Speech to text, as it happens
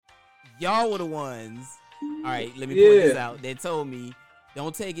Y'all were the ones. All right, let me point this out. They told me,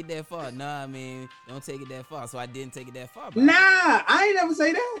 don't take it that far. Nah, man, don't take it that far. So I didn't take it that far. Nah, I ain't never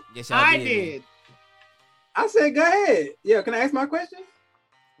say that. Yes, y'all did. I said, go ahead. Yeah, can I ask my question?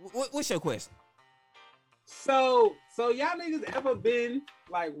 What's your question? So y'all niggas ever been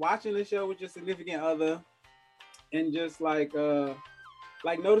like watching the show with your significant other and just like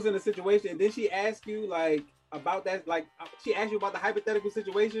noticing the situation, and then she asked you like about that, like she asked you about the hypothetical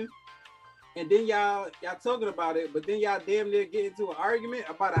situation, and then y'all talking about it, but then y'all damn near get into an argument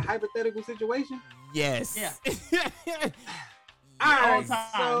about a hypothetical situation? Yes. Yeah. All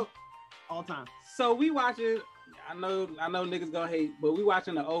right. All time. So we watching. I know niggas gonna hate, but we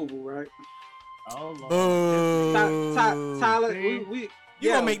watching the Oval, right? Oh Lord. Tyler, we you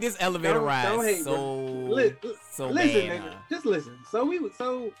gonna make this elevator ride don't hate, so listen, bad. Nigga, just listen. So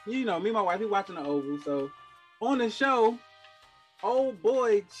you know, me and my wife, we watching the Oval. So on the show, old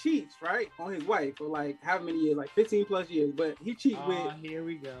boy cheats, right, on his wife for like how many years, like 15 plus years, but he cheat with. Here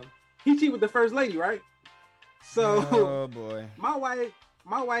we go. He cheat with the first lady, right? So oh boy, my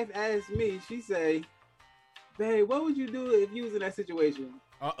wife asked me. She say, "Babe, what would you do if you was in that situation?"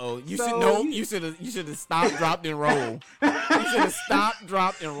 You should have stopped, dropped, and rolled. You should have stopped,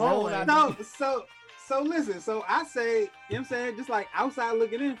 dropped, and rolled. So listen. So I say, you know what I'm saying, just like outside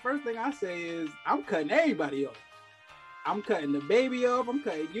looking in. First thing I say is, I'm cutting everybody off. I'm cutting the baby off. I'm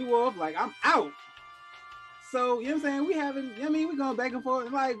cutting you off. Like, I'm out. So you know what I'm saying, we going back and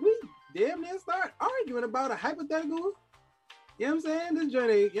forth. Like, we damn near start arguing about a hypothetical. You know what I'm saying? This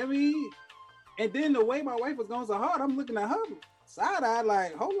journey. You know what I mean? And then the way my wife was going so hard, I'm looking at her side-eyed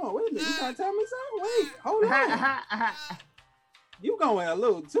like, hold on, wait a minute, you trying to tell me something? Wait, hold on. You going a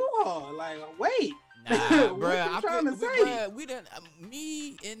little too hard. Like, wait. Nah, what bruh, you trying to say? Bruh, we done,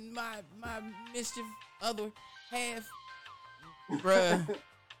 me and my mischief other half, bruh,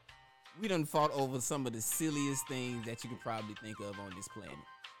 we done fought over some of the silliest things that you could probably think of on this planet.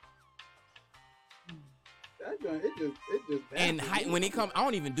 It just and when it comes, I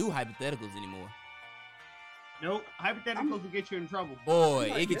don't even do hypotheticals anymore. Nope, hypotheticals will get you in trouble.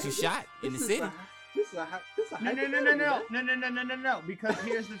 Boy, it gets you shot in the city. This is a No. Because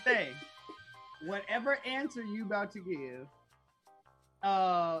here's the thing: whatever answer you about to give,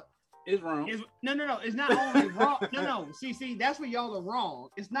 is wrong. No. It's not only wrong. No. See, that's where y'all are wrong.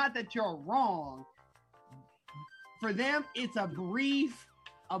 It's not that you're wrong. For them, it's a brief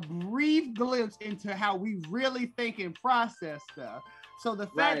glimpse into how we really think and process stuff. So the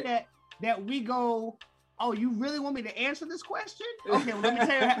fact that we go, oh, you really want me to answer this question? Okay, well, let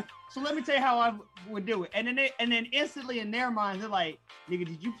me tell you how I would do it. And then instantly in their minds, they're like, nigga,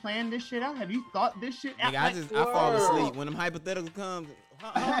 did you plan this shit out? Have you thought this shit out? Nigga, I fall asleep when them hypotheticals come.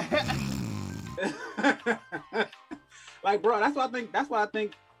 Like, bro, that's what I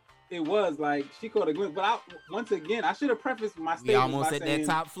think it was. Like, she caught a glimpse. But once again, I should have prefaced my statement. We almost at saying,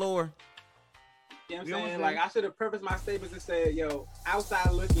 that top floor. You know what I'm saying? Like, I should have prefaced my statements and said, yo,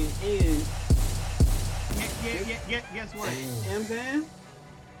 outside looking in. Guess what? You know what I'm saying?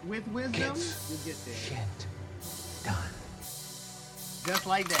 With wisdom, you get there. Shit done. Just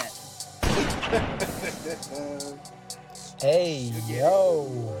like that. Hey,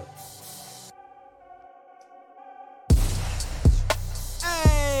 yo.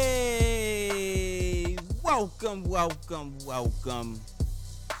 Hey, welcome.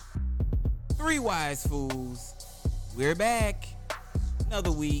 Three Wise Fools. We're back.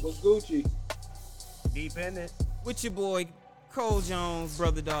 Another week. What's Gucci? Deep in it. With your boy, Cole Jones,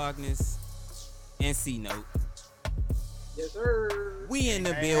 Brother Darkness, and C-Note. Yes, sir. We in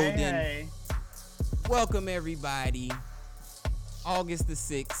the building. Hey. Welcome, everybody. August the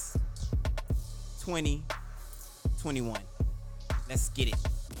 6th, 2021. Let's get it.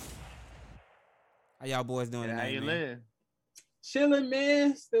 How y'all boys doing tonight, How you man? live? Chilling,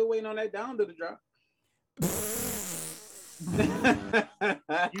 man. Still waiting on that down to the drop.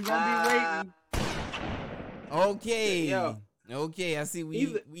 You gonna be waiting. Okay. Yeah. Okay, I see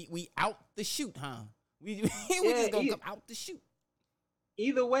we out the shoot, huh? We just gonna come out the shoot.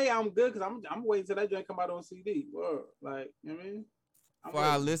 Either way, I'm good because I'm waiting till that joint come out on CD. Whoa. Like, you know what I mean? For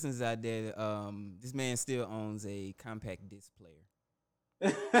our listeners out there, this man still owns a compact disc player.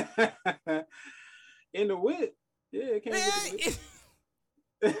 In the whip. Yeah, it can't get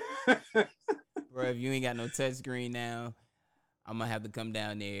the whip. Bro, if you ain't got no touch screen now, I'm gonna have to come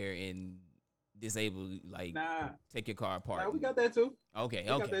down there and disable, like, take your car apart. Nah, we got that too. Okay. We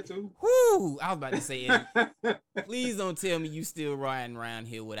got that too. Whoo! I was about to say, please don't tell me you still riding around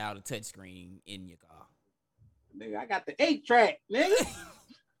here without a touch screen in your car. Nigga, I got the 8-track, nigga.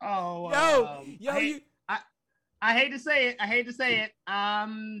 Oh, Yo, I hate to say it.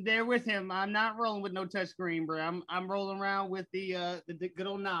 I'm there with him. I'm not rolling with no touchscreen, bro. I'm rolling around with the good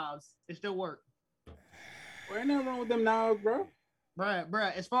old knobs. It still work. Well, ain't nothing wrong with them knobs, bro.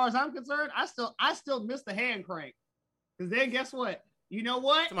 Bruh. As far as I'm concerned, I still miss the hand crank. Cause then guess what? You know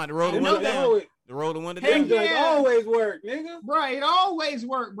what? Somebody roll the You know window that- down. The roll the window Hey, Them down. joints yeah. always work, nigga. Bruh, it always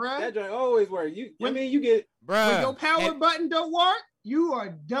work, bruh. That joint always work. You When get Bruh, when your power button don't work, you are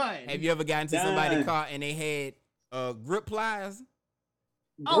done. have you ever gotten to somebody's Done. car and they had grip pliers?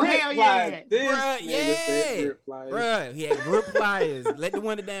 Oh, grip hell yeah. pliers. This Bruh, nigga said yeah. grip pliers. Bruh, he had grip pliers. Let the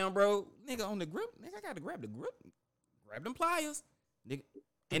window down, bro. Nigga, on the grip. Nigga, I got to grab the grip. Grab them pliers. Nigga.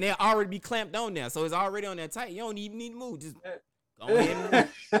 And they'll already be clamped on there. So it's already on there tight. You don't even need to move. Just go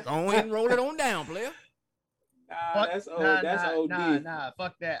ahead and roll it on down, player. Nah, that's old. That's OD.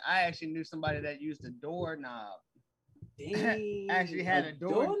 Fuck that. I actually knew somebody that used a doorknob. Dang, Actually had a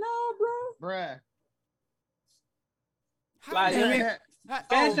doorknob, bro. Bruh. How Like, the- I mean,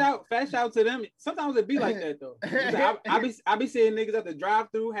 how- fast shout to them. Sometimes it be like that though. I be seeing niggas at the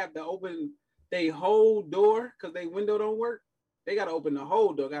drive-through have to open they whole door because they window don't work. They gotta open the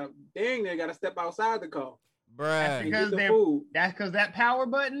whole door. They gotta step outside the car bruh. and Because get the they're- food. That's because that power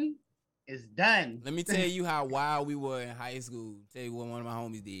button is done. Let me tell you how wild we were in high school. Tell you what one of my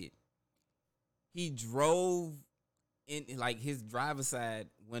homies did. He drove in, like his driver's side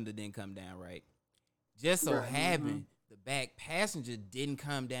window didn't come down right. Just so Right, happened the back passenger didn't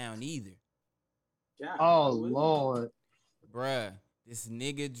come down either. God, Oh what- Lord. Bruh, this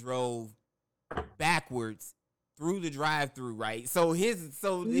nigga drove backwards through the drive-through, right? So his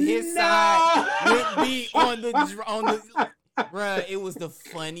side would be on the bruh. It was the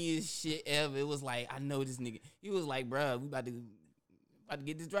funniest shit ever. It was like, I know this nigga. He was like, bruh, we about to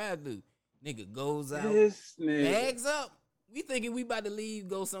get this drive-through. Nigga goes out, This nigga. bags up. We thinking we about to leave,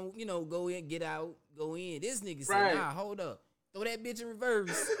 go go in, get out, go in. This nigga said, Right. nah, hold up. Throw that bitch in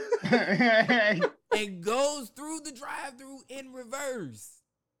reverse. That- And goes through the drive-through in reverse.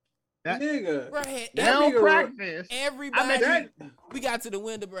 Nigga. Bruh, had That they don't nigga practice. everybody, That we got to the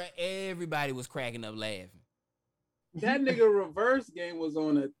window, bruh. Everybody was cracking up laughing. that nigga reverse game was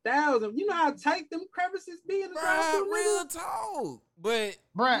on 1,000. You know how tight them crevices be in the Bruh, drive-through, real talk. But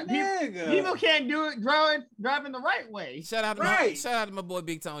Bruh, nigga. people can't do it driving the right way. shout out to Right. my boy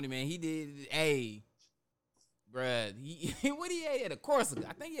Big Tony, man. He did, bruh. What he had a Corsica.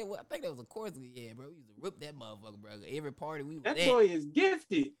 I think that was a Corsica. Yeah, bro. We used to rip that motherfucker, bro. Every party we was That at, boy is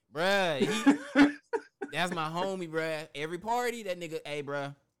gifted. bruh. That's my homie, bruh. Every party, that nigga, hey,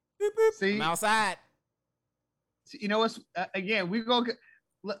 bruh. Beep, beep. See, I'm outside. you know what's again? We go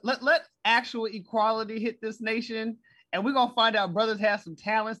let actual equality hit this nation, and we're gonna find out brothers have some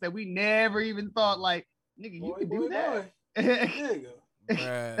talents that we never even thought. Like, nigga, you can do that. Nigga.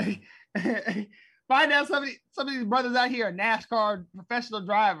 Bruh. Find out some of these brothers out here are NASCAR professional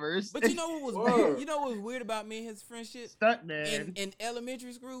drivers. But you know what was Word. weird? You know what was weird about me and his friendship? Stunt man. In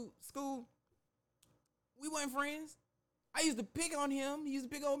elementary school, we weren't friends. I used to pick on him. He used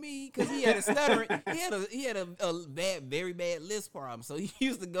to pick on me because he had a stuttering. he had a bad, very bad lisp problem. So he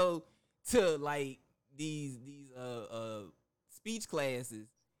used to go to like these speech classes,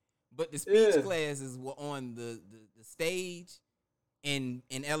 but the speech classes were on the stage. In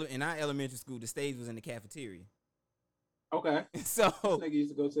our elementary school, the stage was in the cafeteria. Okay. So This nigga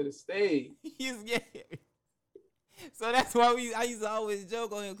used to go to the stage. he's So that's why I used to always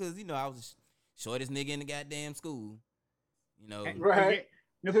joke on him because I was the shortest nigga in the goddamn school. Right.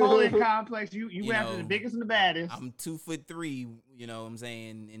 Napoleon complex. You You went after the know, biggest and the baddest. I'm 2'3", you know what I'm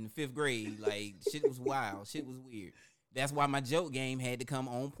saying, in the 5th grade. Like, shit was wild. Shit was weird. That's why my joke game had to come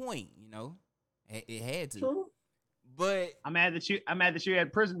on point, It had to. True. But, I'm mad that you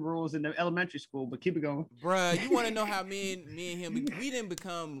had prison rules in the elementary school, but keep it going. bruh, you want to know how me and him, we didn't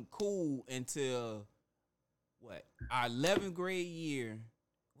become cool until, what, our 11th grade year.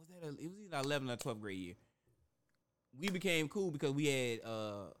 It was either 11th or 12th grade year. We became cool because we had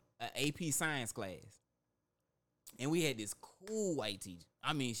an AP science class. And we had this cool white teacher.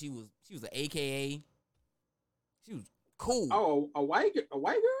 I mean, she was an AKA. She was cool. Oh, a white girl?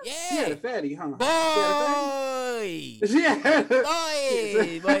 Yeah. She had a fatty, huh? Boy! She had a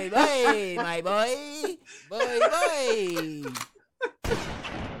fatty? boy, my boy. Boy.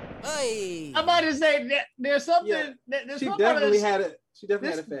 I'm about to say that there's something. Yeah. There's She something definitely this- had a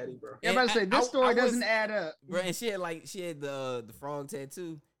this- fatty, bro. I'm about to say this story doesn't add up. Bro, and she had the frog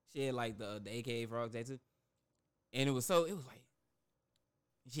tattoo. She had like the AKA frog tattoo. And it was like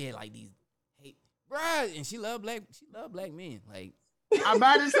she had like these bruh, and she loved black men. Like, I'm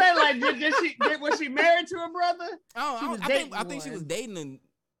about to say, like, was she married to a brother? She was I dating think she was one. dating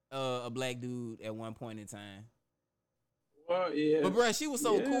a black dude at one point in time. Well, yeah. But bruh, she was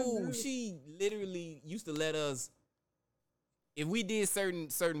so Yeah, cool. man. She literally used to let us, if we did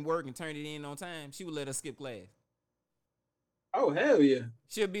certain work and turned it in on time, she would let us skip class. Oh hell yeah.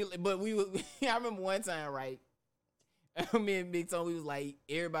 She'll be, but we would. I remember one time, right? Me and Big Tone, we was like,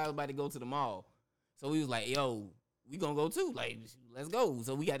 everybody was about to go to the mall, so we was like, yo, we gonna go too. Like, let's go.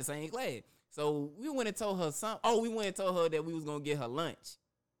 So we got the same class. So we went and told her something. Oh, we went and told her that we was gonna get her lunch.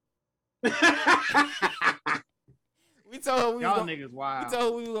 We told her we Y'all was gonna, niggas wild. we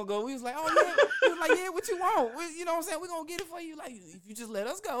told her we was gonna go. We was like, oh yeah. We was like, yeah, what you want? You know what I'm saying? We gonna get it for you. Like, if you just let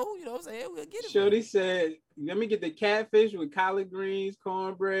us go, you know what I'm saying? We'll get it. Shorty said, "Let me get the catfish with collard greens,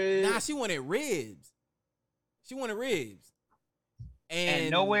 cornbread." Nah, she wanted ribs. She wanted ribs.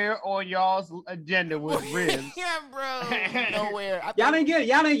 And nowhere on y'all's agenda was ribs. Yeah, bro. Nowhere. Y'all didn't get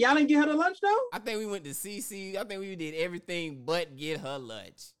her the lunch though. I think we went to CC. I think we did everything but get her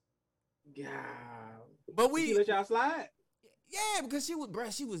lunch. God. But She we, let y'all slide. yeah, because she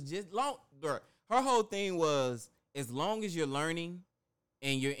was just long. Bruh, her whole thing was, as long as you're learning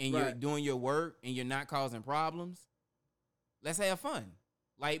and you're Right. doing your work and you're not causing problems, let's have fun.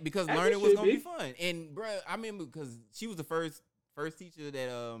 Like, because As it learning was should gonna be be. fun. And bruh, I remember because she was the first teacher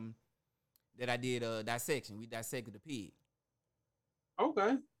that I did dissection. We dissected the pig.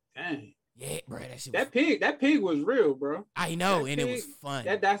 Okay. Dang. Yeah, bruh, that shit was, That pig was real, bro. I know, that and it was pig- fun.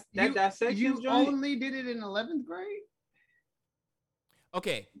 That dissection You joint. only did it in 11th grade?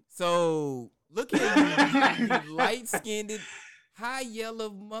 Okay, so look at you, you light-skinned, high yellow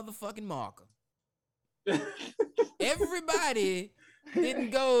motherfucking marker. Everybody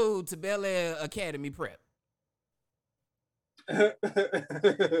didn't go to Bel Air Academy Prep.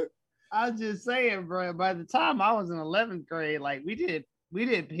 I was just saying, bro. By the time I was in 11th grade, like we did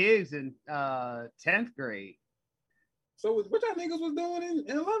pigs in 10th grade. So what y'all niggas was doing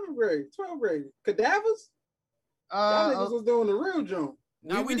in 11th grade, 12th grade? Cadavers? Y'all niggas was doing the real jump.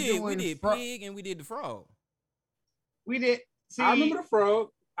 No, we was did doing pig and we did the frog. We did. See, I remember the frog.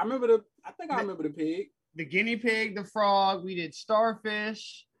 I remember the pig. the guinea pig, the frog. We did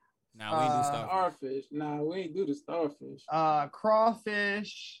starfish, Nah, we didn't do stuff. Starfish. Nah, we ain't do the starfish.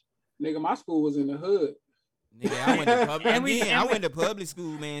 crawfish. Nigga, my school was in the hood. Nigga, I went to public. And we- Again, and I we- went to public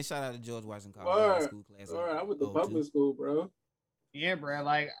school, man. Shout out to George Washington College Word. school class. All right, I went to Go public school, bro. Yeah, bro.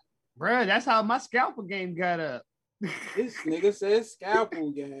 Like, bro, that's how my scalpel game got up. This nigga said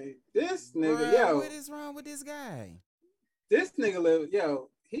scalpel game. This nigga, Bruh, yo, what is wrong with this guy? this nigga live, yo,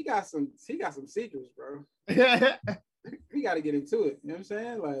 he got some secrets, bro. We got to get into it. You know what I'm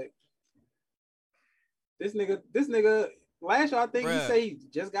saying? Like, this nigga. Last year, I think Bruh. he say he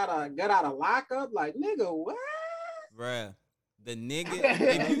just got out of lockup. Like, nigga, what? Bruh, the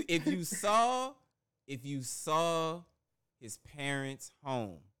nigga, if you saw his parents'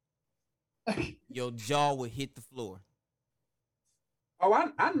 home, your jaw would hit the floor. Oh,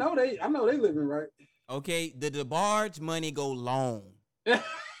 I know they living right. Okay, the DeBarge money go long.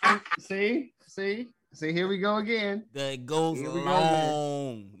 see, here we go again. It goes Here we go,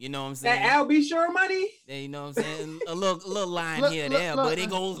 long. You know what I'm saying? That Al B. Sure money. You know what I'm saying? A little line Look, here look, there, look. but it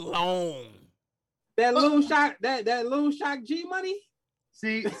goes long. That little shock. That little shock G money.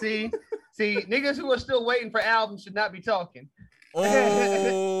 See, niggas who are still waiting for albums should not be talking.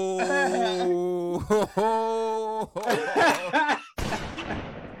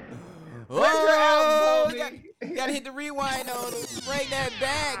 Where's your Oh, album, homie? you gotta hit the rewind on it. Break that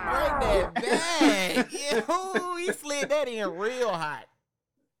back. Yeah, ooh, he slid that in real hot.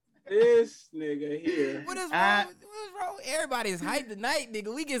 This nigga here. What is wrong? What's wrong? Everybody's hyped tonight,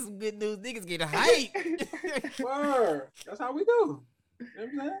 nigga. We get some good news. Niggas get hyped. Word. That's how we do. You know what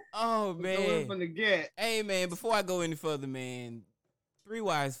I'm saying? Oh Going man. from the get. Hey man, before I go any further, man, Three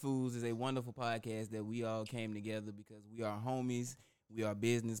Wise Fools is a wonderful podcast that we all came together because we are homies, we are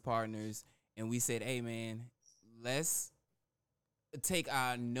business partners, and we said, hey man, let's take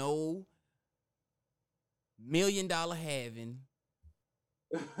our no $1 million having,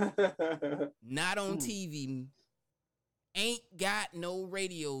 not on TV, ain't got no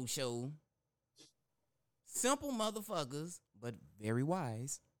radio show, simple motherfuckers, but very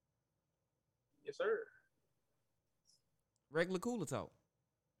wise. Yes, sir. Regular cooler talk.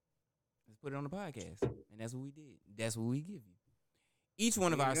 Let's put it on the podcast. And that's what we did. That's what we give you. Each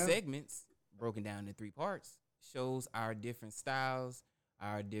one of There our you go. segments, broken down into 3 parts, shows our different styles,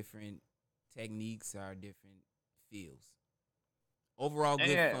 our different techniques, our different feels. Overall, good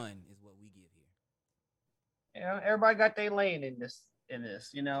Yeah. fun is what we give here. You know, everybody got their lane in this.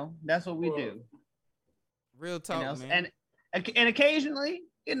 You know, that's what we Well, do. Real You talk, know, man. and occasionally,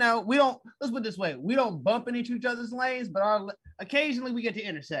 you know, we don't. Let's put it this way: we don't bump into each other's lanes, but occasionally we get to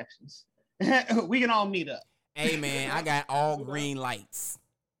intersections. We can all meet up. Hey man, I got all green lights.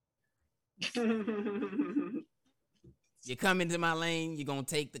 You come into my lane, you're gonna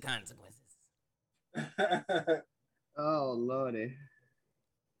take the consequences. Oh Lordy.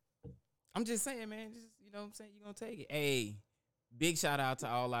 I'm just saying, man. Just you know what I'm saying, you're gonna take it. Hey, big shout out to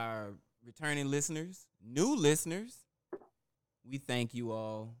all our returning listeners, new listeners. We thank you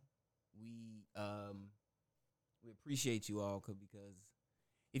all. We appreciate you all because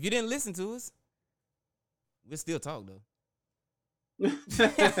if you didn't listen to us, we'll still talk though. Even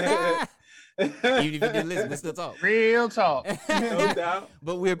if you didn't listen, we'll still talk. Real talk. No doubt.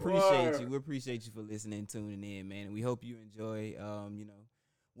 But we appreciate Word. you. We appreciate you for listening, tuning in, man. And we hope you enjoy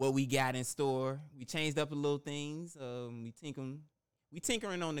what we got in store. We changed up a little things. We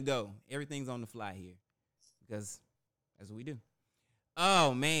tinkering on the go. Everything's on the fly here. Because that's what we do.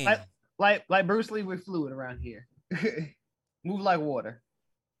 Oh man. Like Bruce Lee with fluid around here. Move like water.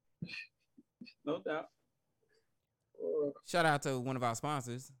 No doubt. Shout out to one of our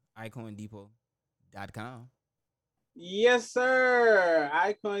sponsors, iCoinDepot.com. Yes, sir.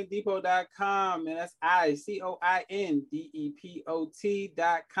 iCoinDepot.com, and that's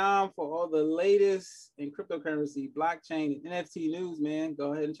iCoindepot.com for all the latest in cryptocurrency, blockchain, and NFT news, man.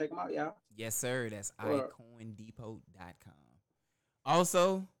 Go ahead and check them out, y'all. Yes, sir. That's Sure. iCoinDepot.com.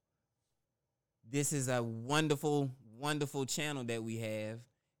 Also, this is a wonderful, wonderful channel that we have.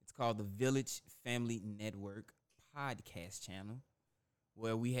 It's called the Village Family Network podcast channel,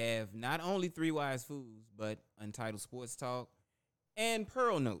 where we have not only Three Wise Fools, but Untitled Sports Talk and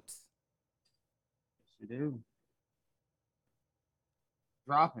Pearl Notes. Yes, you do.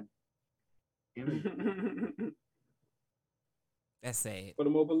 Dropping. That's sad. For the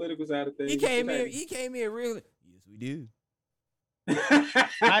more political side of things. He came in real. Yes, we do.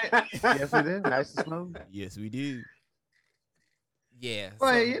 Yes, we did. Nice and smooth. Yes, we do. Yeah.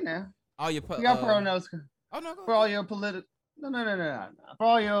 Well, so you know, all your we got Pearl Notes Oh no, go for all ahead. your political. No. For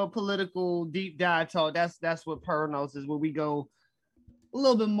all your political deep dive talk, that's what Pearl Notes is, where we go a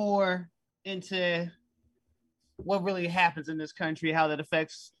little bit more into what really happens in this country, how that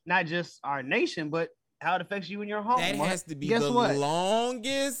affects not just our nation, but how it affects you and your home. That has to be Guess the what?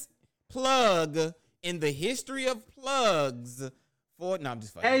 longest plug in the history of plugs. No, I'm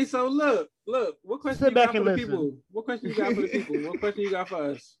just fucking. Hey, so look. What question Sit you got back for and the listen. people? What question you got for the people? What question you got for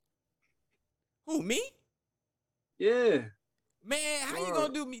us? Who, me? Yeah. Man, how you Word.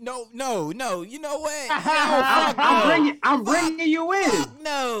 gonna do me? No. You know what? No, I'm fuck no. I'm bringing you in. Fuck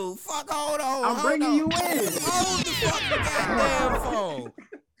no. Fuck, hold on. I'm bringing you in. Hold the fucking goddamn phone.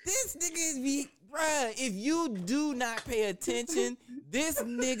 This nigga is bruh, if you do not pay attention, this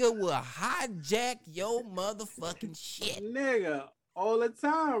nigga will hijack your motherfucking shit. Nigga, all the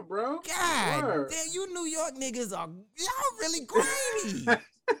time, bro. God Word. damn, you New York niggas y'all really grimy.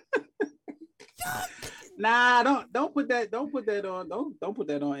 Y'all, Nah, don't put that on. Don't put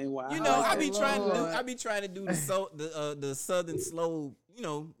that on NY. you know, I Okay. be trying to do Lord. the southern slow,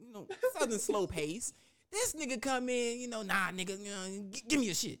 southern slow pace. This nigga come in, nah, nigga, give me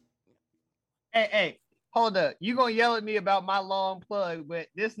your shit. Hey, hold up. You gonna yell at me about my long plug, but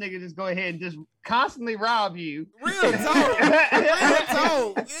this nigga just go ahead and just constantly rob you. Real talk. Real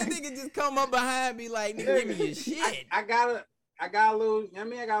talk. This nigga just come up behind me like, nigga, give me your shit. I got a little. I got a little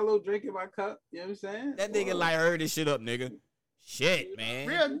drink in my cup. You know what I'm saying? That nigga like, hurry this shit up, nigga. Shit, man.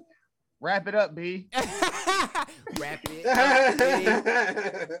 Real. Wrap it up, B. Wrap it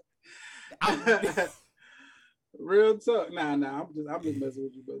up, B. Real talk. Nah. I'm just messing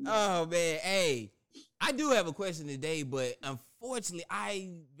with you, but Oh man, hey, I do have a question today, but unfortunately,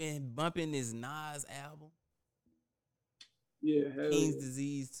 I've been bumping this Nas album, yeah, hell King's yeah.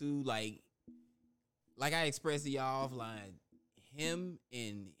 Disease 2. Like I expressed to y'all offline, him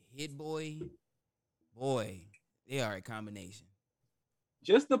and Hit Boy, they are a combination.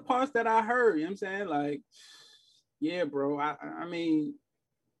 Just the parts that I heard. You know what I'm saying? Like, yeah, bro. I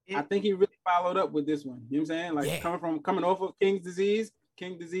think he really followed up with this one. You know what I'm saying? Like Yeah. coming off of King Disease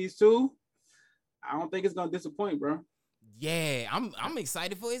 2. I don't think it's gonna disappoint, bro. Yeah, I'm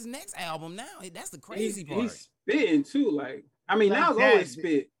excited for his next album now. That's the crazy part. He's spitting too. Like, I mean, Like Nas that. always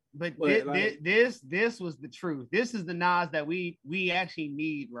spit. But But, like- this was the truth. This is the Nas that we actually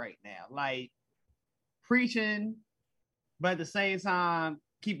need right now. Like preaching, but at the same time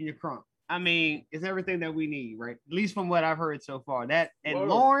keeping your crunk. I mean, it's everything that we need, right? At least from what I've heard so far. That and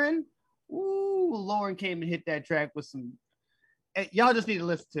Word. Lauren came and hit that track with some. Y'all just need to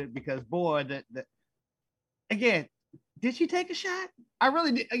listen to it because boy, again, did she take a shot? I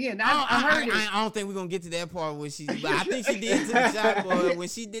really did. Again, I heard it. I don't think we're gonna get to that part when but I think she did to the shot, boy. When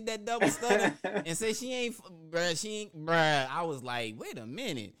she did that double stutter and said she ain't, bruh. I was like, wait a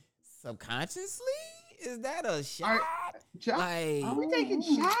minute, subconsciously, Is that a shot? Are- Like, Are we taking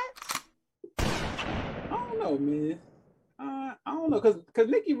shots? I don't know, man. I don't know, cause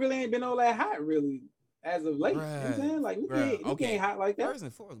Nikki really ain't been all that hot, really, as of late. You know what I'm saying? Like Nikki ain't hot like that. First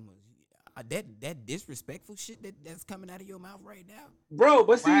and foremost, that disrespectful shit that's coming out of your mouth right now, Bro,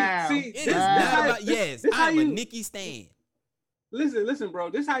 but see, Wow. it this is Wow. not how- about. Yes, this how I'm a you- Nikki stan. listen, bro.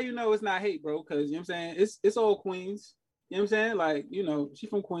 This how you know it's not hate, bro. Cause you know what I'm saying, it's all Queens. You know what I'm saying? Like, you know, she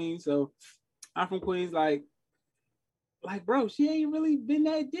from Queens, so I'm from Queens. Like, bro, she ain't really been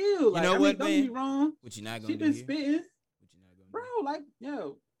that deal. Like, know I mean, what, don't get me man? wrong. What you not She gonna been do here? spitting, What you not gonna bro. Like,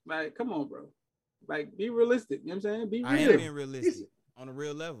 yo, like, come on, bro. Like, be realistic. You know what I'm saying? Be do? I real. am being realistic on a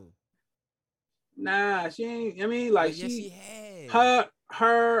real level. Nah, she ain't. I mean, like, But yes, she has.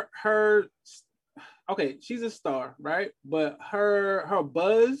 her. Okay, she's a star, right? But her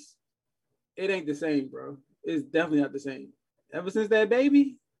buzz, it ain't the same, bro. It's definitely not the same. Ever since that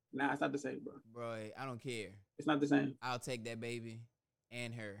baby, nah, it's not the same, bro. Bro, I don't care. It's not the same. I'll take that baby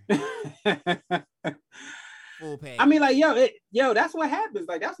and her I full package. mean, like, yo, that's what happens.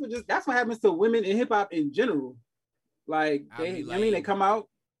 Like, that's what happens to women in hip hop in general. Like, I'll be they like- come out,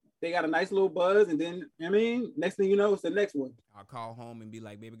 they got a nice little buzz, and then I mean, next thing you know, it's the next one. I'll call home and be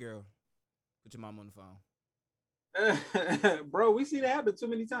like, baby girl, put your mom on the phone. Bro, we see that happen too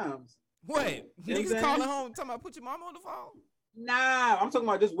many times. What? You know what I'm Niggas saying? calling home talking about put your mom on the phone? Nah, I'm talking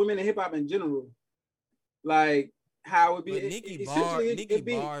about just women in hip hop in general. Like how it be. But Essentially, it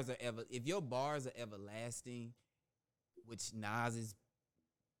be. bars are ever. If your bars are everlasting, which Nas is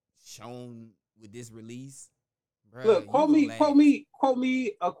shown with this release, bruh, Look, you quote gonna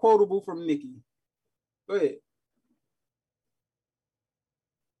me a quotable from Nicki. Go ahead.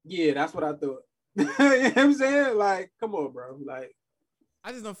 Yeah, that's what I thought. You know what I'm saying? Like, come on, bro. Like,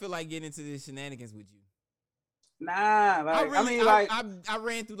 I just don't feel like getting into this shenanigans with you. nah. Like, I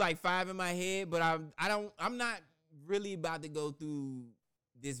ran through like 5 in my head, but I'm not really about to go through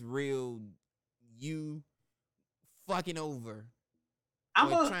this real you fucking over.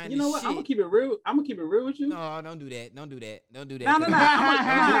 trying you to know what? I'm gonna shit. keep it real. I'm gonna keep it real with you. No, don't do that. Don't do that. Don't do that. Nah, nah, Because-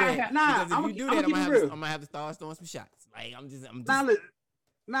 nah. Don't do that. Nah, Because if I'ma you do keep that, it real. I'm gonna have to start throwing some shots. Like I'm just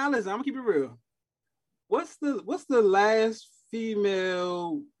Nah, listen. I'm gonna keep it real. What's the last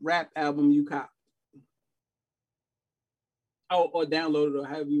female rap album you copped? Oh, or downloaded, or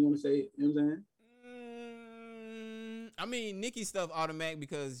however you want to say it. You know what I'm saying? I mean, Nicki's stuff automatic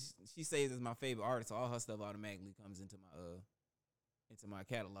because she says it's my favorite artist, so all her stuff automatically comes into my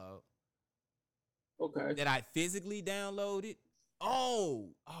catalog. Okay. That I physically downloaded. Oh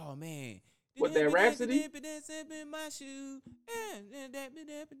man. What, that Rhapsody? My shoe.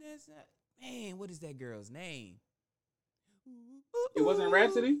 Man, what is that girl's name? It wasn't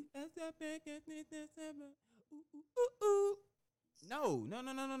Rhapsody? No.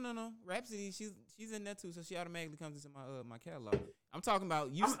 Rhapsody, she's in that too, so she automatically comes into my catalog. I'm talking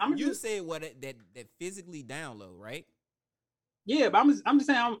about you. I'm You just- said what that physically download, right? Yeah, but I'm just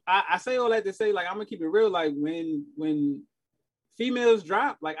saying. I say all that to say, like, I'm gonna keep it real. Like, when females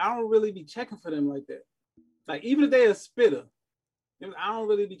drop, like, I don't really be checking for them like that. Like, even if they a spitter, I don't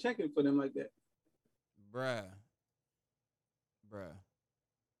really be checking for them like that. Bruh.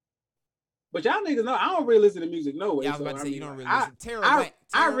 But y'all niggas know I don't really listen to music no way. Yeah, I was so, about to say mean, you don't really I- listen. Tara I Wack.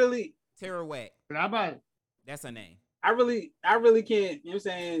 Tara Wack. But how about That's her name. I really can't, you know what I'm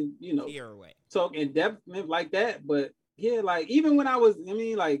saying, Tara Wack. talk in depth like that. But yeah, like, even when I was,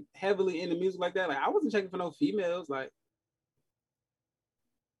 like, heavily into music like that, like, I wasn't checking for no females. Like,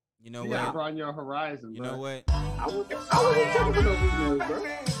 You know you what? gotta broaden your horizon? You bro. know what? I wasn't checking for no females,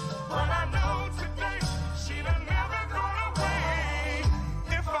 bro.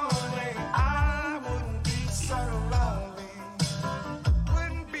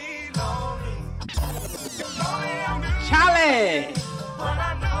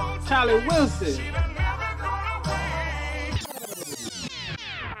 Charlie Wilson.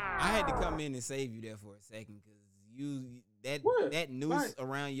 I had to come in and save you there for a second because What? that noose Right.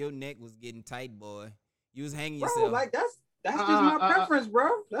 around your neck was getting tight, boy. You was hanging Bro, yourself. like, that's just my preference, bro.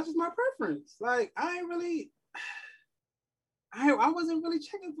 That's just my preference. Like, I wasn't really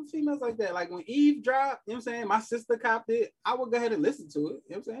checking for females like that. Like, when Eve dropped, you know what I'm saying, my sister copped it, I would go ahead and listen to it. You know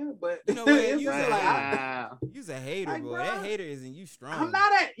what I'm saying? But You know what? you know You what I'm saying? Like, Wow. You's a hater, Like, boy. bro, That hater is in you strong. I'm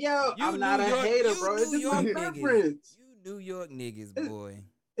not I'm not a hater, bro. It's just my preference. You New York niggas, It- boy.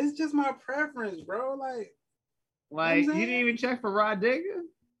 It's just my preference, bro. Like, Like, you saying? didn't even check for Rod Digger?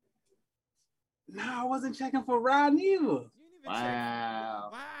 nah, I wasn't checking for Rod neither. You didn't even check. Wow.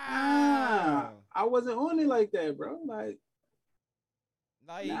 Nah, I wasn't on it like that, bro. Like,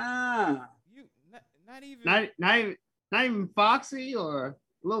 Like nah. you not even Not even Foxy or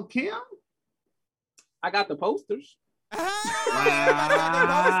Lil Kim? I got the posters. Wow.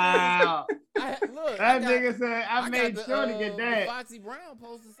 Look, That nigga said, I made got sure to get the that. Foxy Brown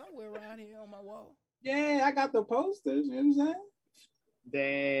poster somewhere around here on my wall. Yeah, I got the posters. You know what I'm saying?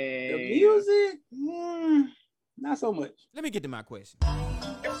 Damn. The music, not so much. Let me get to my question.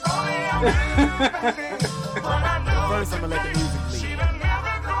 First, First, I'm gonna let the music lead.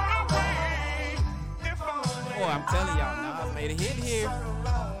 Oh, I'm telling y'all, Nas made a hit here.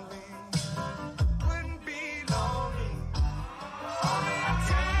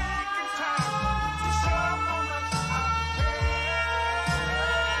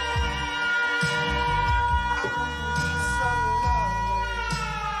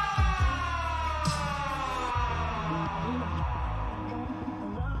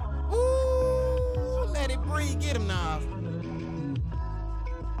 Ooh, let it breathe. Get him, Nas.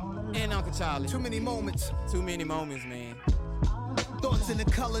 And Uncle Charlie. Too many moments, Too many moments, man. thoughts in the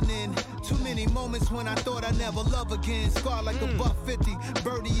coloring. Too many moments when I thought I'd never love again. Scar like a buck 50,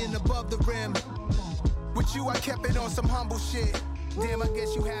 birdie in above the rim. With you, I kept it on some humble shit. Damn, I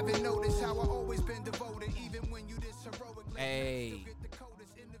guess you haven't noticed how I always been devoted, even when you this heroic. Hey.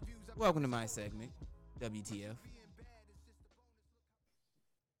 Welcome to my segment, WTF.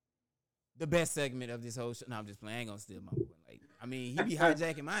 The best segment of this whole show. No, I'm just playing. I ain't gonna steal my point. Like, I mean, he be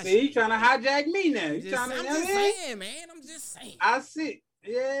hijacking my See, he shit. trying to hijack me now. I'm He just, trying to, I'm you know just what I mean? saying, man. I'm just saying. I see.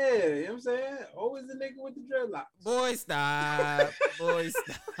 Yeah, you know what I'm saying? Always the nigga with the dreadlocks. Boy, stop. Boy,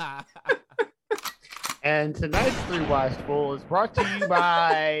 stop. And tonight's Three Wise Full is brought to you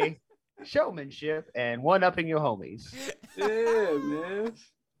by Showmanship and One Upping Your Homies. Yeah, man.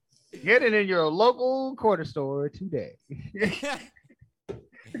 Get it in your local corner store today.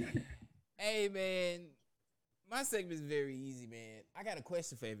 Hey, man. My segment is very easy, man. I got a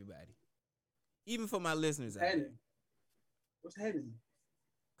question for everybody. Even for my listeners out there. Happening. What's happening?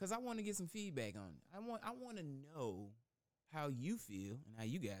 Because I want to get some feedback on it. I want to know how you feel and how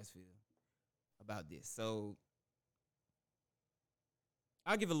you guys feel about this. So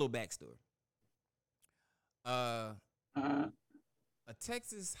I'll give a little backstory. A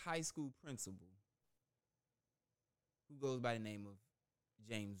Texas high school principal who goes by the name of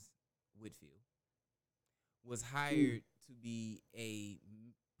James Whitfield was hired to be a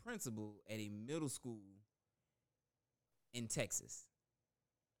principal at a middle school in Texas.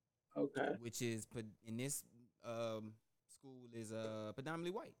 Okay. Which is in this school is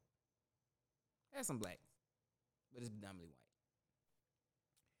predominantly white. Has some black, but it's predominantly white.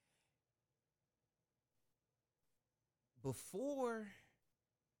 Before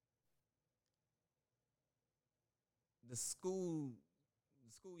the school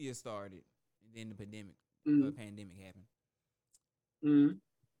year started, and then the pandemic happened. Mm-hmm.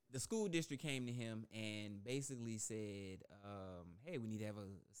 The school district came to him and basically said, hey, we need to have a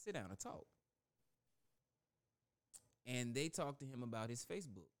sit down and talk. And they talked to him about his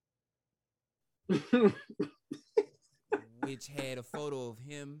Facebook, which had a photo of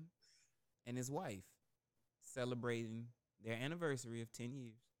him and his wife celebrating their anniversary of 10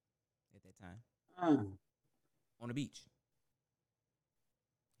 years at that time on the beach.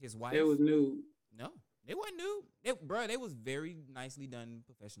 His wife. It was new. No, they wasn't new. They was very nicely done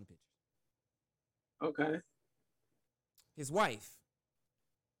professional pictures. Okay. His wife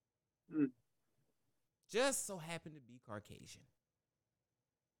just so happened to be Caucasian.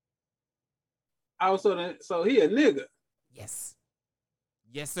 Oh, so he a nigga. Yes.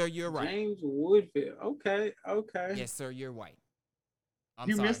 Yes, sir, you're right. James Woodfield. Okay. Yes, sir, you're white.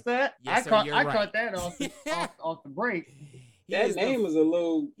 You missed that? Yes, sir, I you're caught right. that off the break. That name is a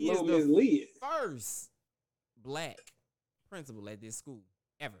little misleading. First black principal at this school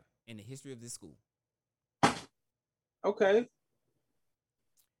ever in the history of this school. Okay.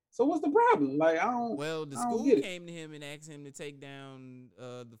 So what's the problem? Like I don't. Well, the I don't school get it. came to him and asked him to take down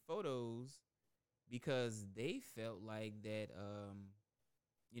the photos because they felt like that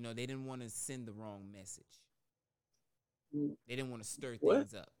they didn't want to send the wrong message. They didn't want to stir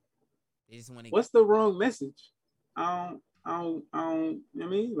things up. They just want to. What's the wrong message? I don't. You know what I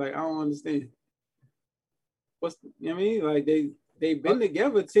mean? Like I don't understand. You know what I mean? Like they've been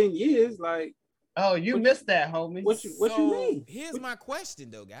together 10 years. Like. Oh, you missed that, homie. What you mean? Here's my question,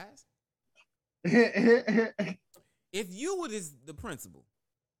 though, guys. If you were the principal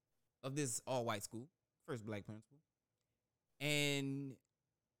of this all-white school, first black principal, and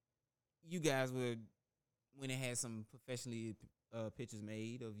you guys went and had some professionally pictures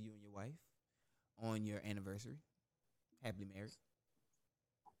made of you and your wife on your anniversary, happily married,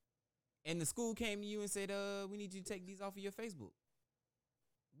 and the school came to you and said, we need you to take these off of your Facebook,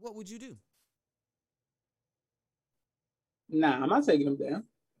 what would you do? Nah, I'm not taking them down.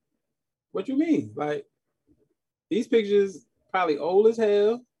 What you mean? Like these pictures probably old as hell. You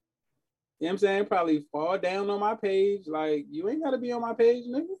know what I'm saying? Probably fall down on my page. Like, you ain't gotta be on my page,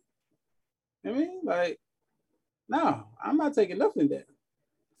 nigga. I mean, like, no, I'm not taking nothing down.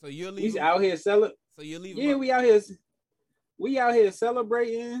 So you're leaving. We out here selling. So you're leaving. Yeah, we out here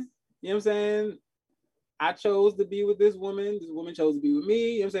celebrating. You know what I'm saying? I chose to be with this woman. This woman chose to be with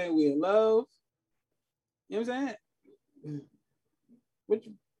me. You know what I'm saying? We're in love. You know what I'm saying?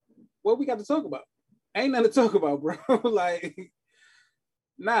 What we got to talk about? Ain't nothing to talk about, bro. Like,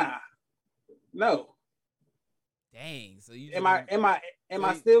 nah, no. Dang. So you am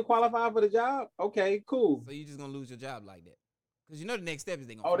I still qualified for the job? Okay, cool. So you just gonna lose your job like that? Because you know the next step is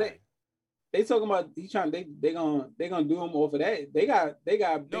they gonna. Oh, they talking about they gonna do them off of that. They got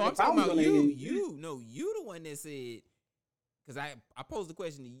no. I'm talking about you. No, you the one that said. Because I posed the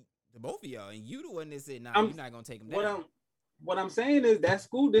question to both of y'all, and you the one that said, "Nah, you're not gonna take them down." What I'm saying is that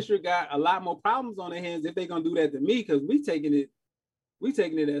school district got a lot more problems on their hands if they gonna do that to me, because we taking it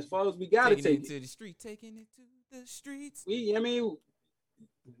as far as we gotta take it to the street, taking it to the streets. We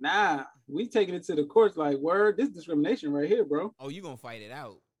taking it to the courts. Like, word, this discrimination right here, bro. Oh, you gonna fight it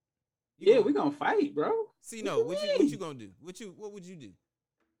out? We gonna fight, bro. See, no, what you gonna do? What would you do?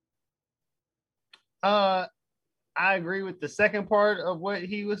 I agree with the second part of what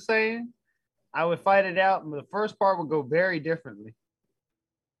he was saying. I would fight it out, but the first part would go very differently.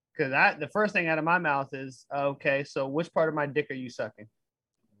 Because the first thing out of my mouth is, okay, so which part of my dick are you sucking?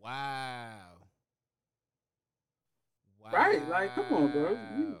 Wow. Right, like, come on, bro.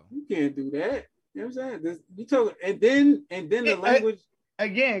 You can't do that. You know what I'm saying? You talk, and then the language.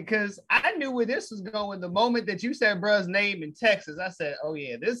 Again, because I knew where this was going the moment that you said bruh's name in Texas. I said, oh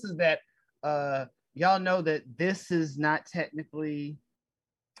yeah, this is that. Y'all know that this is not technically.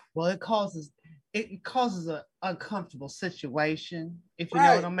 Well, it causes an uncomfortable situation. If you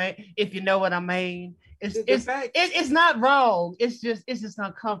know what I mean. If you know what I mean. It's not wrong. It's just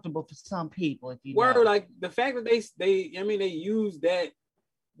uncomfortable for some people. If you know. Like the fact that they use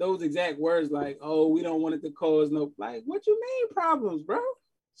those exact words, like, oh, we don't want it to cause no, like, what you mean problems, bro?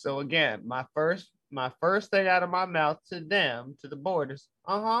 So again, my first thing out of my mouth to them, to the boarders,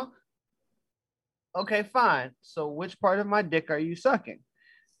 okay, fine. So which part of my dick are you sucking?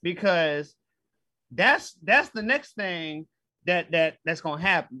 Because that's the next thing that's gonna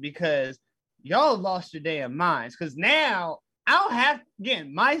happen, because y'all lost your damn minds. Because now I'll have,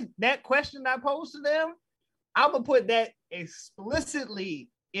 again, that question I posed to them, I'm gonna put that explicitly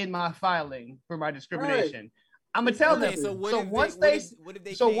in my filing for my discrimination. Right. I'm gonna tell them. So once they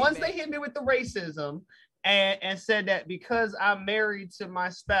hit me with the racism and said that because I'm married to my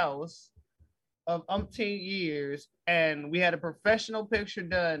spouse of umpteen years and we had a professional picture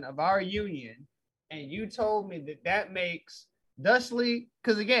done of our union, and you told me that makes thusly,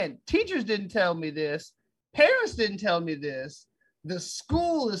 because again, teachers didn't tell me this, parents didn't tell me this, the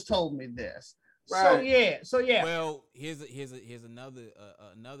school has told me this. Right. So yeah. Well, here's another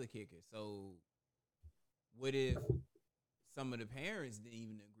kicker. So, what if some of the parents didn't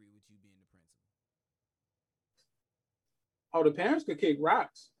even agree with you being the principal? Oh, the parents could kick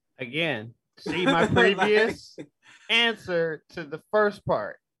rocks. Again, see my previous answer to the first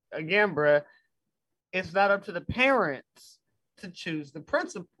part. Again, bruh, it's not up to the parents to choose the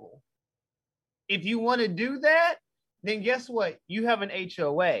principal. If you want to do that, then guess what? You have an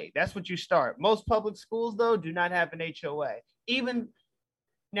HOA. That's what you start. Most public schools, though, do not have an HOA. Even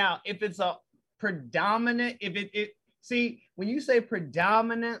now, if it's a predominant, see, when you say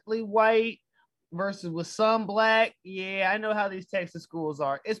predominantly white versus with some black, yeah, I know how these Texas schools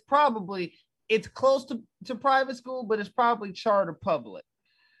are. It's close to private school, but it's probably charter public.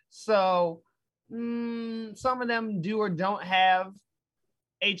 So some of them do or don't have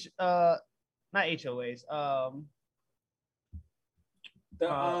not HOAs. I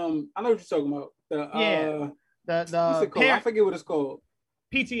know what you're talking about. I forget what it's called.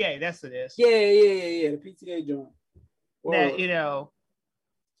 PTA, that's what it is. Yeah. The PTA joint. That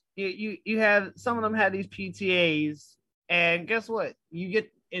you have, some of them have these PTAs, and guess what? You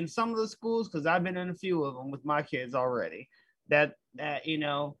get in some of the schools, because I've been in a few of them with my kids already. That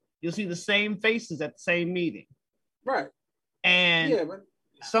you'll see the same faces at the same meeting. Right. And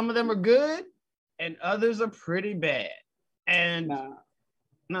some of them are good, and others are pretty bad. And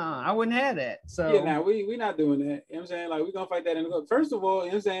nah, I wouldn't have that. So yeah, we not doing that. You know what I'm saying? Like, we're gonna fight that in the court. First of all,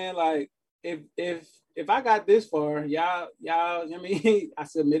 you know what I'm saying? Like, if I got this far, y'all, I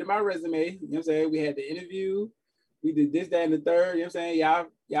submitted my resume, you know what I'm saying? We had the interview, we did this, that, and the third, you know what I'm saying?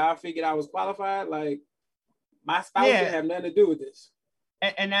 Y'all figured I was qualified. Like, my spouse didn't have nothing to do with this.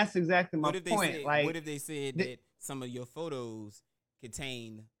 And that's exactly my point. What if they said that some of your photos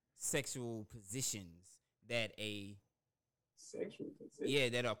contain sexual positions that a Sexual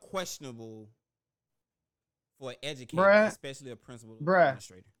position. that are questionable for educators, Bruh. especially a principal Bruh.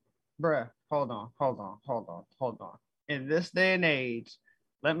 administrator. Bruh, hold on. In this day and age,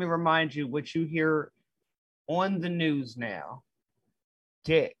 let me remind you what you hear on the news now.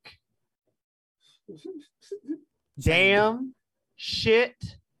 Dick. Damn. Shit.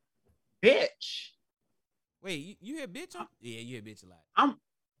 Bitch. Wait, you hear bitch on? Yeah, you hear bitch a lot. I'm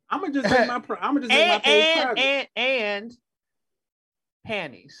gonna just make my page private. And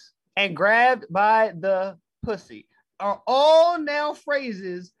panties and grabbed by the pussy are all now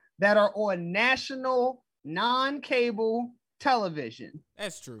phrases that are on national non-cable television.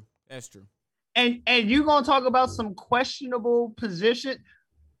 That's true. And you gonna talk about some questionable position?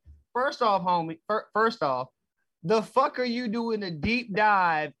 First off, homie. First off, the fuck are you doing a deep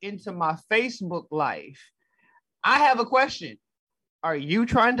dive into my Facebook life? I have a question. Are you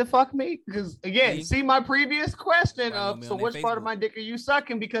trying to fuck me? Because again, Me? see my previous question Right, of me so on that which part of Facebook. my dick are you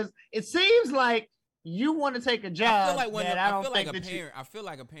sucking? Because it seems like you want to take a job I feel like that I don't think that you. I feel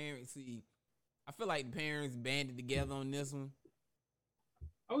like a parent. See, I feel like the parents banded together on this one.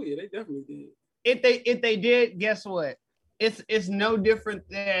 Oh yeah, they definitely did. If they did, guess what? It's no different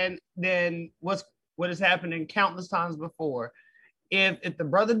than what has happened countless times before. If the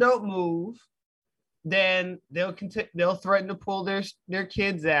brother don't move, then they'll threaten to pull their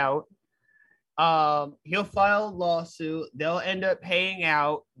kids out. He'll file a lawsuit. They'll end up paying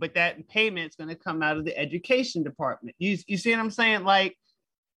out, but that payment's going to come out of the education department. You see what I'm saying? Like,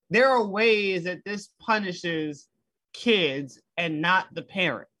 there are ways that this punishes kids and not the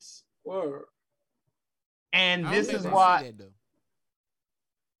parents. Word. And I this don't is think I why. see that, though.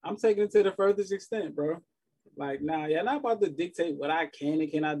 I'm taking it to the furthest extent, bro. Like, nah, you're not about to dictate what I can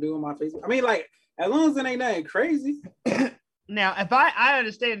and cannot do on my Facebook. I mean, like, as long as it ain't nothing crazy. Now, if I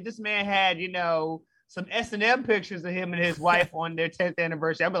understand this man had, some S&M pictures of him and his wife on their 10th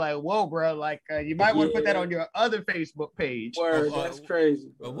anniversary, I'd be like, whoa, bro, like, you might want to put that on your other Facebook page. Word, that's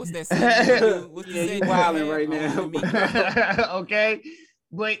crazy, bro. What's that? Saying? What's the Yeah, you saying wilding have? right now. Okay?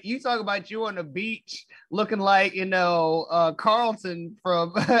 But you talk about you on the beach looking like, Carlton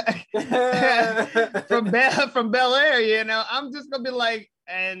from from Bel Air, I'm just going to be like,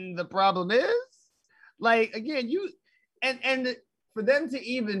 and the problem is, like, again, and for them to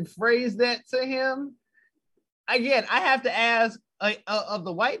even phrase that to him, again, I have to ask of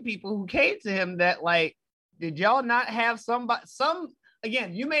the white people who came to him that, like, did y'all not have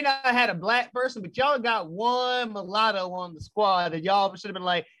again, you may not have had a black person, but y'all got one mulatto on the squad that y'all should have been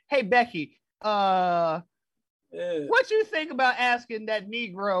like, hey, Becky, what you think about asking that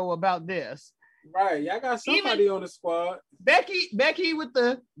Negro about this? Right, y'all got somebody on the squad. Becky with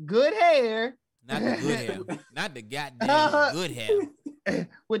the good hair. Not the good hair. Not the goddamn good hair.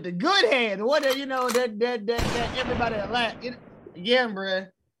 With the good hair. What that everybody laugh. Again, bruh,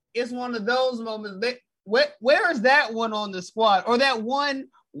 it's one of those moments. Where is that one on the squad? Or that one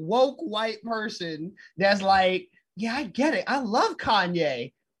woke white person that's like, yeah, I get it. I love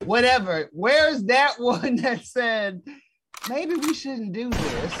Kanye. Whatever. Where's that one that said, maybe we shouldn't do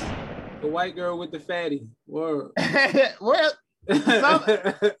this? The white girl with the fatty. Word.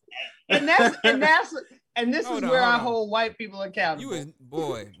 And this Hold is on, where hold I on. hold white people accountable.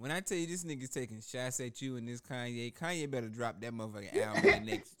 Boy, when I tell you this nigga's taking shots at you and this Kanye better drop that motherfucking album in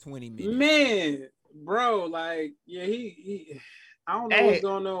the next 20 minutes. Man, bro, like, yeah, he I don't know what's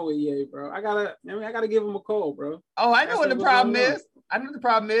going on with Ye, bro. I gotta give him a call, bro. Oh, I know what the problem is. I know the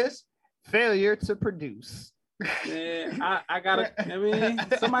problem is failure to produce. Man, I gotta. I mean,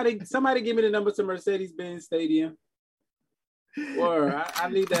 somebody give me the number to Mercedes-Benz Stadium. Or I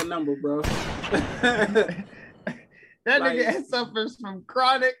need that number, bro. That nigga suffers from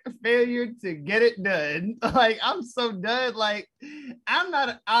chronic failure to get it done. Like, I'm so done. Like,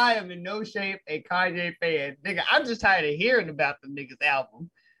 I am in no shape a Kanye fan. Nigga, I'm just tired of hearing about the nigga's album.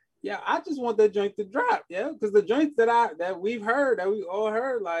 Yeah, I just want that joint to drop, yeah. Because the joints that we all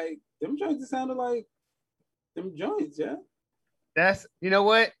heard, like, them joints sounded like them joints, yeah. That's, you know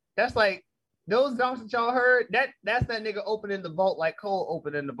what? That's like those songs that y'all heard, that's that nigga opening the vault like Cole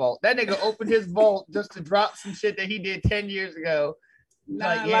opening the vault. That nigga opened his vault just to drop some shit that he did 10 years ago.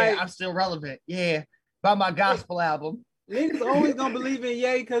 I'm still relevant. Yeah. By my gospel album. Niggas always gonna believe in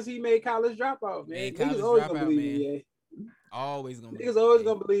Ye because he made College Dropout, man. Niggas always gonna believe in Ye. Always gonna Niggas always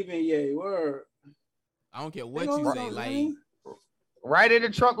gonna believe in Ye. Word. I don't care what you say, like, right into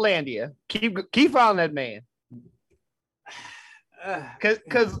Trumplandia. Keep on that man.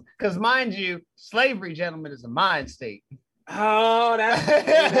 Cause mind you, slavery, gentlemen, is a mind state. Oh, that's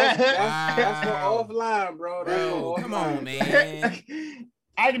for offline, bro. Come on, man.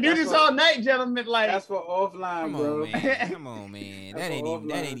 I can do this all night, gentlemen. Like That's for offline, Come bro. on, man. Come on, man. That's That ain't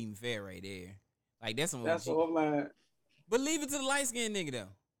even offline. fair right there. Like that's some That's OG. for offline. But leave it to the light skinned nigga though.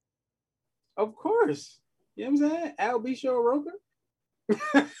 Of course. You know what I'm saying? Al B. Show Roker.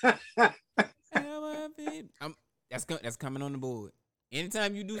 That's coming on the board.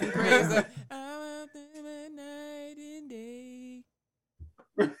 Anytime you do some crazy stuff, I'm up there night and day.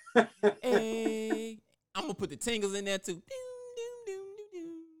 Hey, I'm gonna put the tingles in there too.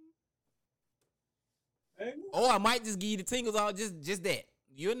 Or I might just give you the tingles all just that.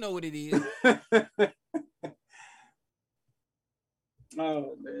 You'll know what it is.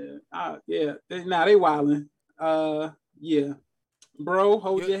 Oh man. Yeah. Nah, they wildin'. Yeah. Bro,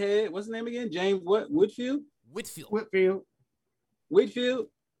 hold your head. What's his name again? James what? Whitfield? Whitfield.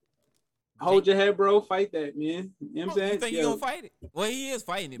 Hold your head, bro. Fight that, man. You know what I'm saying? You think he gonna fight it? Well, he is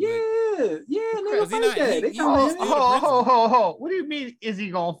fighting it. Nigga, fight that. They Ho. What do you mean? Is he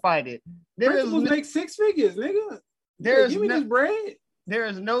gonna fight it? Principals make six figures, nigga. Give me this bread. There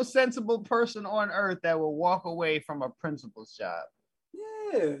is no sensible person on earth that will walk away from a principal's job.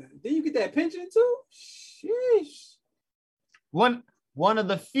 Yeah. Then you get that pension too. Sheesh. One of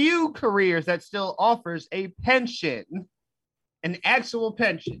the few careers that still offers a pension, an actual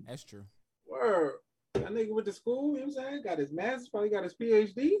pension. That's true. Word. That nigga went to school, you know what I'm saying? Got his master's, probably got his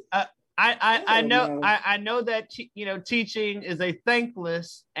PhD. I know that teaching is a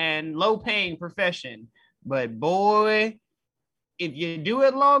thankless and low-paying profession, but boy, if you do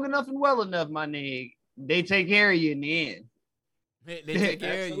it long enough and well enough, my nigga, they take care of you in the end. They take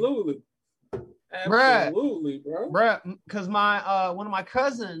care of you. Absolutely, bro. Because my one of my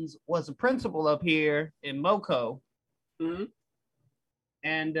cousins was a principal up here in Moco. Mm-hmm.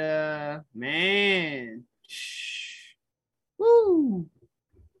 And man, woo!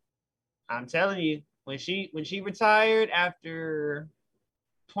 I'm telling you, when she retired after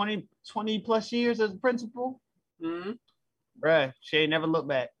 20 plus years as a principal, bruh, she ain't never looked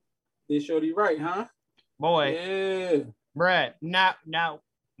back. They showed you right, huh? Boy, yeah, bruh,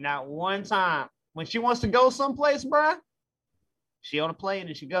 not one time. When she wants to go someplace, bruh, she on a plane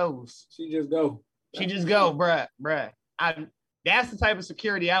and she goes. She just go. She just go, bruh. That's the type of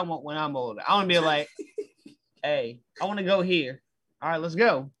security I want when I'm older. I want to be like, hey, I want to go here. All right, let's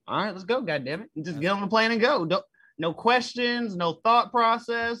go. All right, let's go, goddammit. And just get on the plane and go. No questions, no thought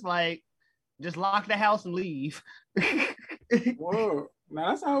process. Like, just lock the house and leave. Whoa. Now,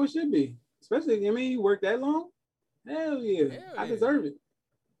 that's how it should be. Especially, you work that long? Hell yeah. I deserve it.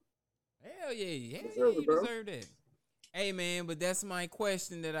 Hell yeah. You deserve that. Hey, man, but that's my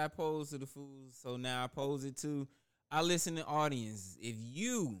question that I posed to the fools. So now I pose it to our listening audience. If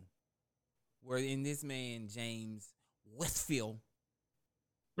you were in this man, James Westfield,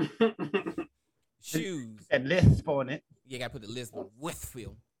 shoes. That lisp on it. You got to put the lisp on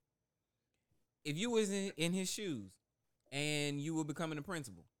Westfield. If you was in his shoes and you were becoming a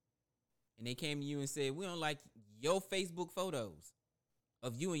principal and they came to you and said, we don't like your Facebook photos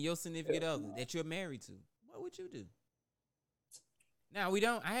of you and your significant other that you're married to, what would you do? Now,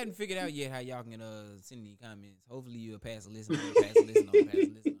 I hadn't figured out yet how y'all can send any comments. Hopefully you'll pass a listen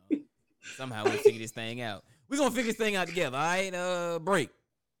on. Somehow we'll figure this thing out. We're going to figure this thing out together, all right? Break.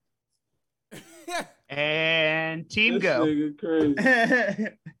 And team this go. Nigga crazy.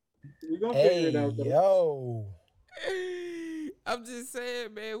 We're going to figure it out, though. Yo. I'm just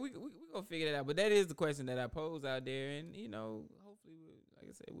saying, man, we going to figure it out. But that is the question that I pose out there. And, hopefully, like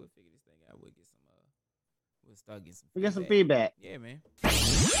I said, we'll figure this thing out. We'll get some, we'll start getting some feedback. We get some feedback. Yeah, man.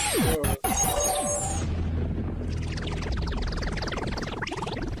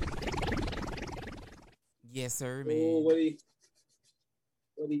 Yes, sir, man. Oh,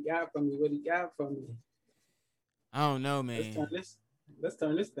 what he got for me? I don't know, man. Let's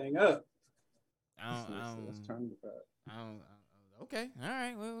turn this thing up. Let's turn it up. Okay. All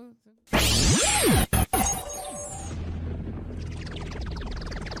right. Well.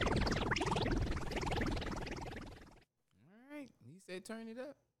 All right. You said turn it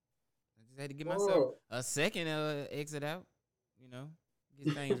up. I just had to give myself a second exit out.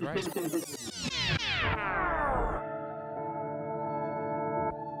 Get things right.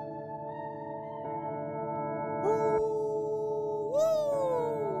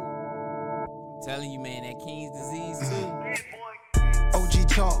 Telling you, man, that King's disease too. OG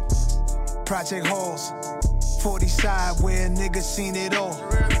talk, Project Halls, 40 side where niggas seen it all.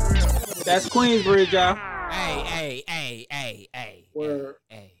 That's Queensbridge, y'all. Hey. Word.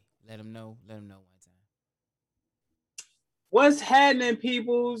 Hey. Let them know one time. What's happening,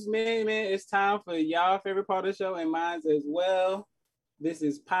 peoples? Man, it's time for y'all favorite part of the show and mine as well. This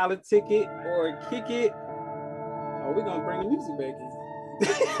is Politic It or Kick It. Oh, we're gonna bring the music back in.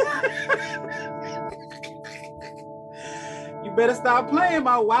 You better stop playing.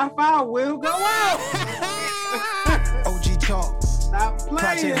 My Wi-Fi will go out. OG talk, Stop playing.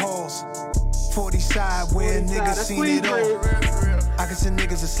 Project Halls, 40 side where 40 niggas side, seen it all. I can send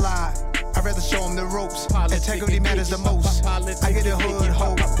niggas a slide. I'd rather show them the ropes. Integrity matters the most. I get a hood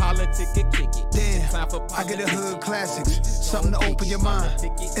hope. Damn, I get a hood classics. Something to open your mind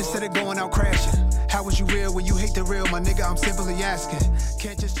instead of going out crashing. How was you real when you hate the real? My nigga, I'm simply asking.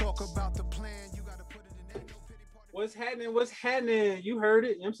 Can't just talk about the plan. You gotta put it in action. What's happening? What's happening? You heard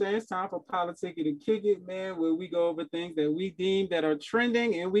it. You know what I'm saying? It's time for Politic It to Kick It, man, where we go over things that we deem that are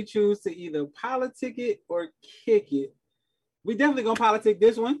trending and we choose to either politic it or kick it. We definitely gonna politic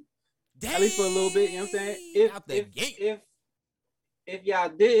this one. Dang. At least for a little bit, you know what I'm saying? Out the gate. If y'all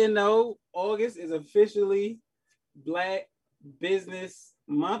didn't know, August is officially Black Business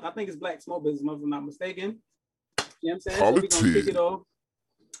Month. I think it's Black Small Business Month, if I'm not mistaken. You know what I'm saying? So we're gonna kick it off.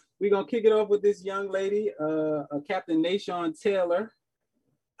 We're gonna kick it off with this young lady, Captain Nashawn Taylor.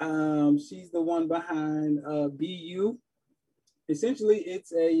 She's the one behind BU. Essentially,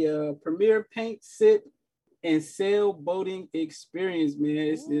 it's a premier paint, sip, and sail boating experience,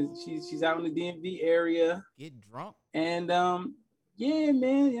 man. She's out in the DMV area. Get drunk. And yeah, man,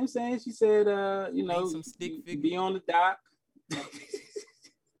 you know what I'm saying? She said, you know, some stick you figures. be on the dock.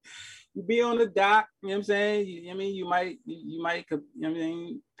 You be on the dock, you know what I'm saying? You might, you know what I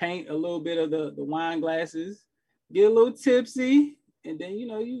mean, paint a little bit of the wine glasses, get a little tipsy, and then, you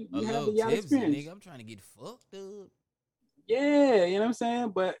know, you have the yacht experience. Nigga, I'm trying to get fucked up. Yeah, you know what I'm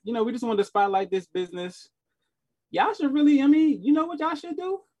saying? But, you know, we just wanted to spotlight this business. Y'all should really, I mean, you know what y'all should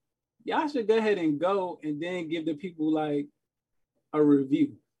do? Y'all should go ahead and go and then give the people like a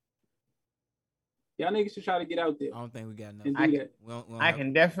review. Y'all niggas should try to get out there. I don't think we got enough. And do that. I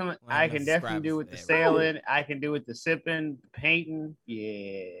can definitely do with the sailing. I can do with the sipping, the painting.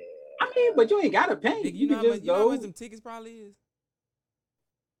 Yeah. I mean, but you ain't gotta paint. Nigga, you know can just how go. much them tickets probably is?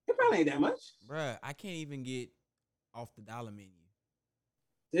 It probably ain't that much. Bruh, I can't even get off the dollar menu.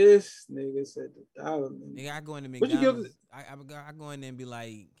 This nigga said the dollar menu. Nigga, I go into What you give McDonald's. I go in there and be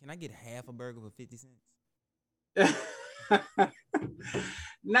like, can I get half a burger for 50 cents?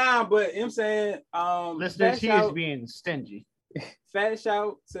 Nah, but I'm saying, Listener, she is being stingy. Fat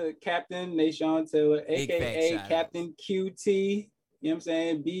shout to Captain Nashawn Taylor, Big fat aka shout Captain QT. You know what I'm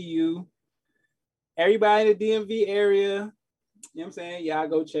saying? BU. Everybody in the DMV area, you know what I'm saying? Y'all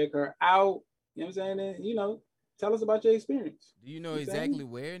go check her out. You know what I'm saying? And, you know, tell us about your experience. Do you know exactly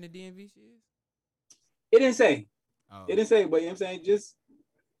where in the DMV she is? It didn't say. Oh. It didn't say, but you know what I'm saying? Just,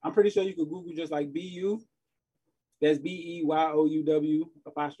 I'm pretty sure you could Google just like BU. That's BEYOUW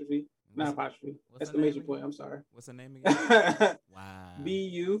apostrophe. Not apostrophe. Exclamation point. I'm sorry. What's her name again? Wow.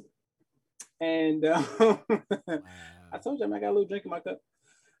 BU. And wow. I told you I got a little drink in my cup.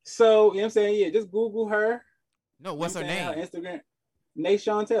 So, you know what I'm saying? Yeah, just Google her. No, what's her name? Instagram.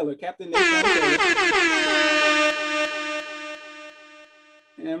 Nashawn Taylor. Captain Nashawn Taylor.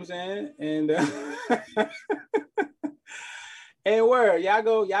 You know what I'm saying? And and where y'all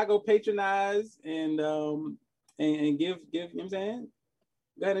go patronize and give, you know what I'm saying?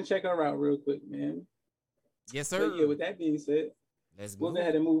 Go ahead and check her out real quick, man. Yes, sir. But yeah, with that being said, we'll go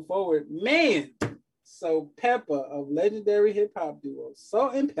ahead and move forward. Man, so Pepper of legendary hip hop duo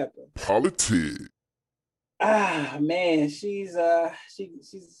Salt and Pepper. Politic. Ah man, she's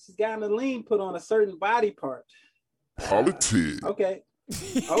gotten a lean put on a certain body part. Politic. Okay.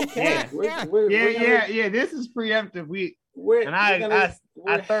 Yeah. We're This is preemptive.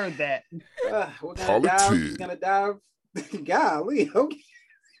 I third that. We're gonna dive. Golly, okay.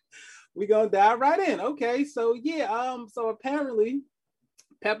 We're gonna dive right in. Okay, so yeah, so apparently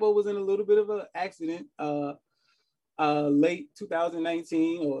Pepper was in a little bit of an accident late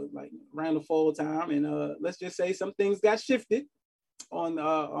 2019 or like around the fall time, and let's just say some things got shifted on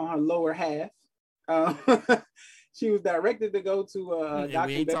her lower half. She was directed to go to Dr.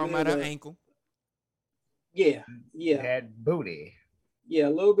 We ain't talking about her ankle. Yeah. That booty. Yeah, a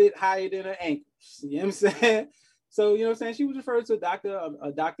little bit higher than her ankles. You know what I'm saying? So, you know what I'm saying? She was referred to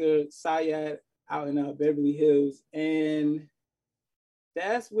Dr. Syed out in Beverly Hills. And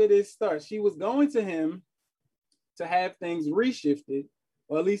that's where this starts. She was going to him to have things reshifted,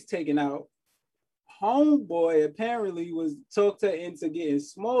 or at least taken out. Homeboy apparently was talked her into getting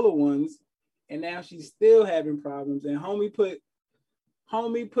smaller ones, and now she's still having problems. And homie put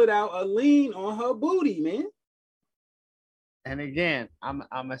out a lean on her booty, man. And again, I'm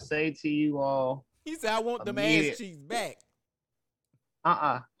gonna say to you all. He said, "I want them ass cheeks back."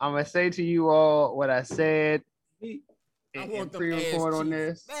 I'm gonna say to you all what I said. I want them pre-record ass on cheeks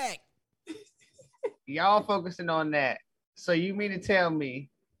this. back. Y'all focusing on that. So you mean to tell me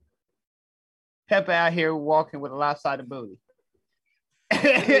Pepper out here walking with a lopsided booty?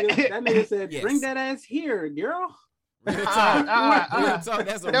 That nigga said, Yes. "Bring that ass here, girl." Real talk. Real talk.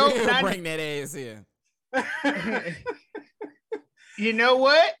 That's a No, real not- bring that ass here. You know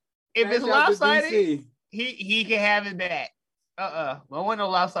what? If Smash it's out to lopsided, DC. he can have it back. I want no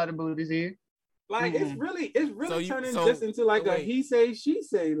lopsided booties here. Like it's really turning just into like a wait. he say she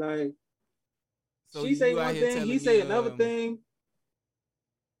say. Like So she say you out one here thing, he telling say me, another thing.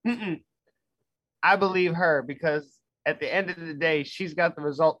 I believe her because at the end of the day, she's got the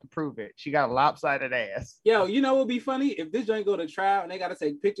result to prove it. She got a lopsided ass. Yo, you know what would be funny if this joint go to trial and they got to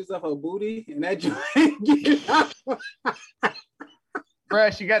take pictures of her booty and that joint get out.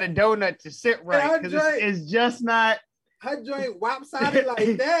 Bruh, she got a donut to sit right because right. it's just not. Her joint lopsided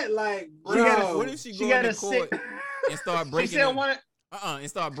like that. Like, She gotta, bro. what if she She go gotta into court sit. and start She breaking? said, her- "Want and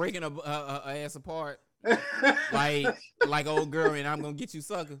start breaking her ass apart like old girl, and I'm gonna get you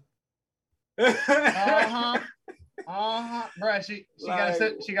sucker. Bruh, she gotta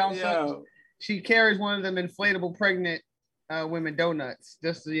sit. She got yo, She carries one of them inflatable pregnant women donuts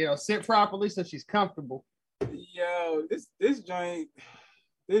just to sit properly so she's comfortable. yo, this joint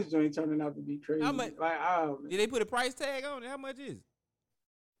turning out to be crazy. How much- Like, oh, man. Did they put a price tag on it? How much is it?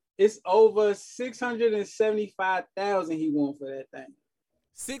 It's over 675,000 he want for that thing.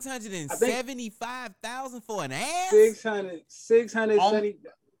 675,000 for an ass? 670.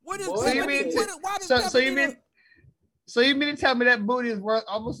 What is? Boy, What, you what, mean- what, why does So Pepper you need mean a- so you mean to tell me that booty is worth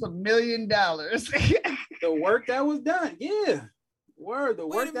almost $1 million? The work that was done, yeah. Word, the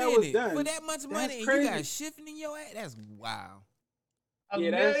Wait work a that was minute. done. For that much money, and crazy. you got shifting in your ass? That's wow. $1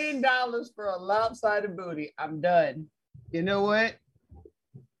 Yeah, that's- million for a lopsided booty. I'm done. You know what?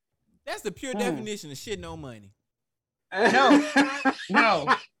 That's the pure definition of shit, no money. No. No,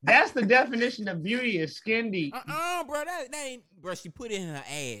 that's the definition of beauty is skin deep. Bro, that ain't, bro. She put it in her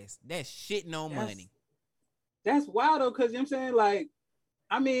ass. That's shit, no money. That's wild though, because you know what I'm saying, like,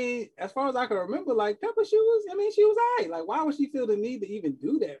 I mean, as far as I can remember, like Pepper, she was all right. Like, why would she feel the need to even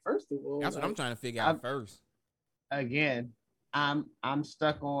do that, first of all? That's what I'm Like, trying to figure out first. Again, I'm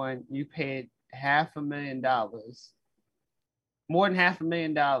stuck on you paid $500,000, more than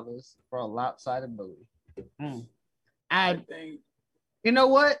 $500,000 for a lopsided booty. I think You know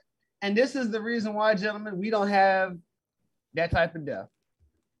what? And this is the reason why, gentlemen, we don't have that type of death.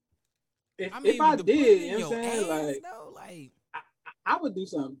 if I I, mean, if I to put it did, in you know what I'm your saying, ass, like, though, like, I would do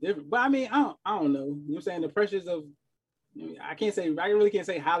something different. But I mean, I don't know. You know what I'm saying? The pressures of, I really can't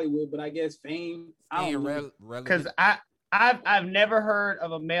say Hollywood, but I guess fame. I don't know. Because I've never heard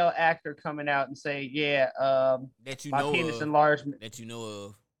of a male actor coming out and say, that you my know penis of. enlargement. That you know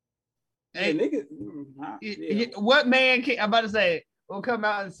of. Yeah, Hey, nigga. What man can I'm about to say will come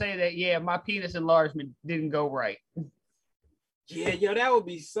out and say that, my penis enlargement didn't go right. Yeah, yo, that would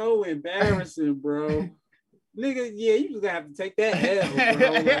be so embarrassing, bro. Nigga, yeah, you just gonna have to take that L, bro.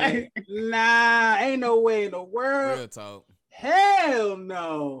 Like, nah, ain't no way in the world. Real talk. Hell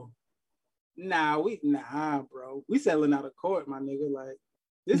no. Nah, bro. We settling out of court, my nigga. Like,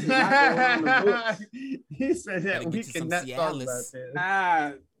 this is not going on the books. He said that Gotta we get you some cannot talk about Cialis. this.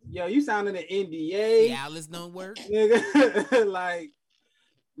 Nah, yo, you sounding an NDA. Cialis don't work. Nigga, like,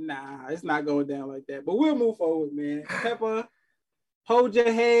 nah, it's not going down like that. But we'll move forward, man. Pepper, hold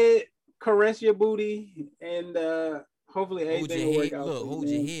your head, caress your booty, and hopefully Hold everything will your work head. out. Look, for you, hold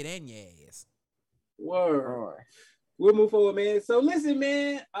man. your head and your ass. Word. We'll move forward, man. So listen,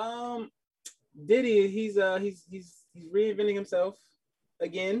 man. Diddy, he's reinventing himself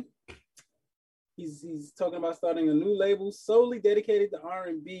again. He's talking about starting a new label solely dedicated to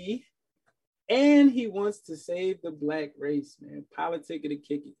R&B, and he wants to save the black race, man. Politic it,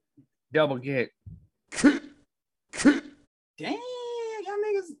 kick it. Double get. Damn,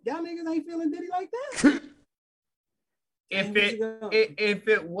 y'all niggas ain't feeling Diddy like that. If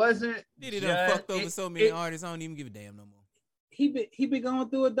it wasn't Diddy done fucked over so many artists, I don't even give a damn no more. He been going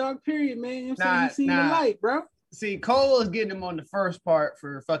through a dark period, man. You know what I'm saying? You seen the Nah. light, bro. See, Cole is getting him on the first part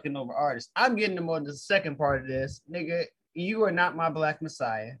for fucking over artists. I'm getting him on the second part of this. Nigga, you are not my black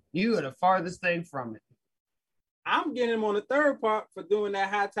messiah. You are the farthest thing from it. I'm getting him on the third part for doing that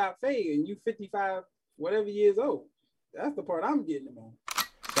high top fade, and you 55 whatever years old. That's the part I'm getting him on.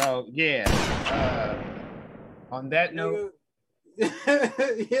 So on that note,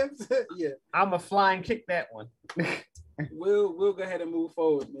 yeah, I'm a flying kick that one. we'll go ahead and move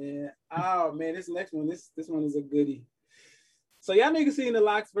forward, man. Oh man, this next one, this one is a goodie. So y'all niggas seen the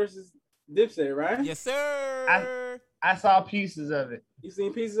Locks versus Dipset, right? Yes, sir. I saw pieces of it. You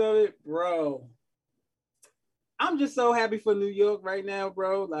seen pieces of it, bro? I'm just so happy for New York right now,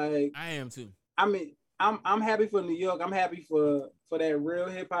 bro. Like, I am too. I mean, I'm happy for New York. I'm happy for that real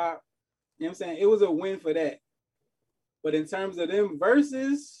hip hop. You know what I'm saying? It was a win for that. But in terms of them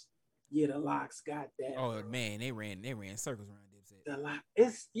verses, yeah, the Locks got that. Oh man, they ran circles around Dipset. The Lock,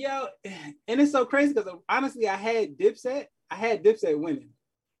 it's and it's so crazy because honestly, I had Dipset winning.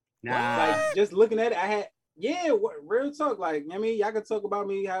 Nah. Like just looking at it, real talk. Like I mean, y'all can talk about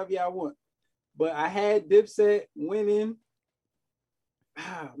me however y'all want, but I had Dipset winning.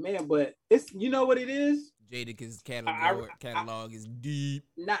 Ah man, but it's you know what it is. Jadakiss catalog is deep.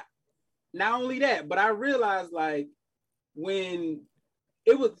 Not only that, but I realized like when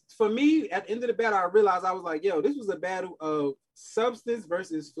it was for me at the end of the battle, I realized I was like, yo, this was a battle of substance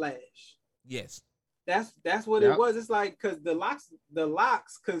versus flash. Yes. That's what it was. It's like because the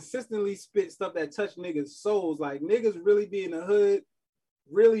locks consistently spit stuff that touch niggas' souls. Like niggas really be in the hood,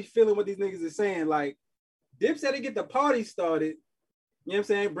 really feeling what these niggas is saying. Like Dipset to get the party started. You know what I'm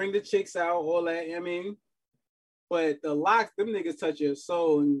saying? Bring the chicks out, all that. You know what I mean? But the locks, them niggas touch your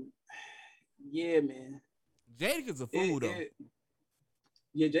soul. And yeah, man. Jadakiss a fool though.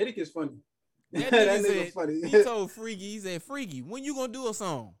 Yeah, Jadakiss funny. That nigga funny. He told Freaky, he said, Freaky, when you gonna do a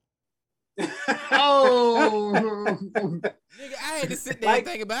song? Oh, Nigga, I had to sit there and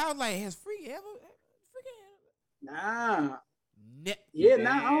think about it. I was like, has Freaky ever? Nah. I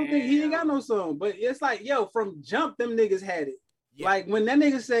don't think he ain't got no song. But it's like, yo, from jump, them niggas had it. Yeah. Like when that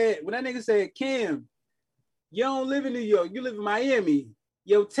nigga said, Kim, you don't live in New York, you live in Miami.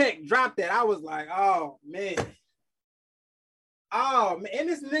 Yo, Tech dropped that. I was like, oh man. And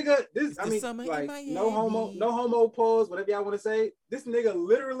this nigga, like no homo pause, whatever y'all want to say. This nigga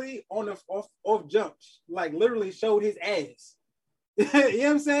literally on the off jumps, like literally showed his ass. You know what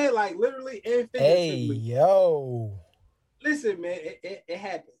I'm saying? Like literally and figuratively. Hey yo. Listen, man, it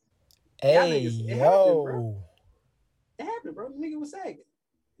happened. Hey yo. It happened, bro. The nigga was sagging.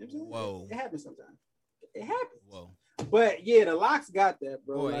 You know what I'm saying? Whoa. It happens sometimes. It happens. Whoa. But yeah, the locks got that,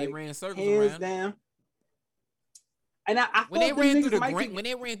 bro. Boy, like, they ran circles hands around. down. And I when they ran through when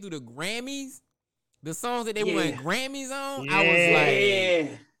they ran through the Grammys, the songs that they won Grammys on, Yeah. I was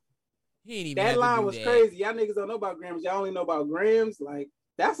like, he ain't even that line was crazy. Y'all niggas don't know about Grammys. Y'all only know about Grams. Like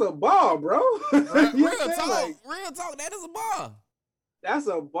that's a bar, bro. Real talk, like, real talk. That is a bar. That's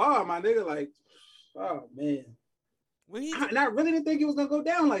a bar, my nigga. Like, oh man. And I really didn't think it was gonna go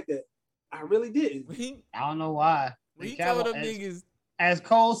down like that. I really didn't. I don't know why. When he told them niggas. As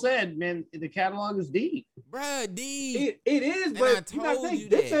Cole said, man, the catalog is deep. Bruh, deep. It is, but you gotta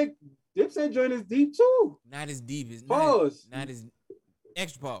think Dipset joint is deep too. Not as deep as pause. Not as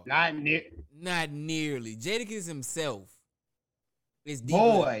extra pause. Not nearly. Jadakiss himself is deeper.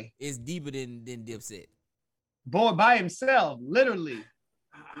 Boy. Is deeper than Dipset. Boy by himself, literally.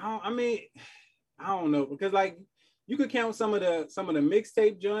 I don't know, because like you could count some of the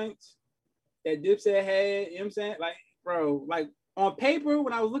mixtape joints that Dipset had, you know what I'm saying? Like, bro, like on paper,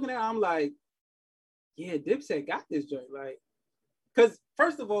 when I was looking at it, I'm like, yeah, Dipset got this joint. Like, because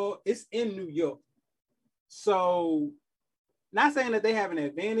first of all, it's in New York. So, not saying that they have an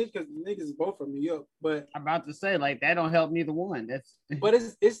advantage because niggas is both from New York, but I'm about to say, like, that don't help neither one. That's but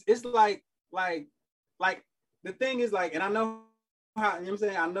it's like the thing is like, and I know how, you know what I'm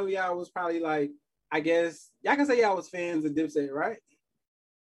saying? I know y'all was probably like, I guess y'all can say y'all was fans of Dipset, right?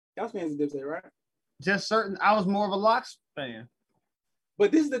 Y'all was fans of Dipset, right? Just certain. I was more of a Locks fan.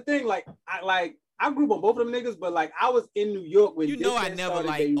 But this is the thing, I grew up on both of them niggas, but like I was in New York when I never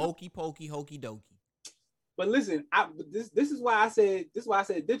like okey pokey hokey dokey. But listen, this is why I said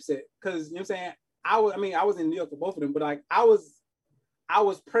Dipset, because you know what I'm saying, I was in New York for both of them, but like I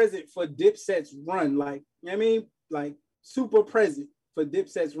was present for Dipset's run, like you know what I mean, like super present for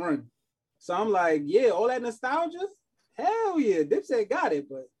Dipset's run. So I'm like, yeah, all that nostalgia, hell yeah, Dipset got it,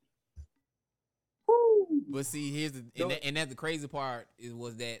 but. But see, here's and that's the crazy part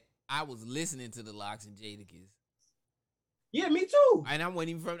was that I was listening to the Locks and Jadakiss. Yeah, me too. And I wasn't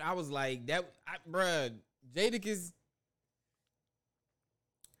even from. I was like bruh, Jadakiss.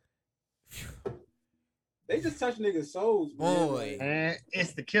 They just touch niggas' souls, man. Boy. And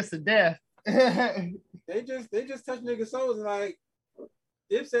it's the kiss of death. they just touch niggas' souls, and like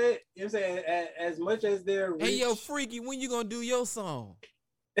Dipset, you know what I'm saying, as much as they're Hey yo, Freaky, when you gonna do your song?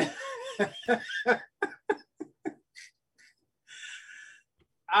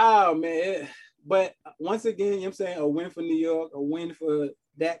 Oh man, but once again, you know what I'm saying, a win for New York, a win for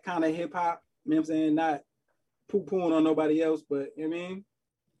that kind of hip hop, you know what I'm saying, not poo-pooing on nobody else, but you know what I mean,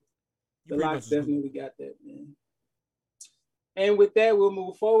 the Locks definitely got that, man. And with that, we'll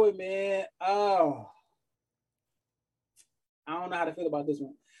move forward, man. Oh, I don't know how to feel about this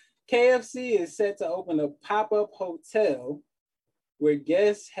one. KFC is set to open a pop-up hotel where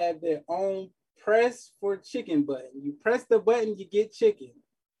guests have their own press for chicken button. You press the button, you get chicken.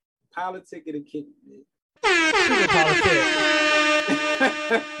 Politic of the kitten.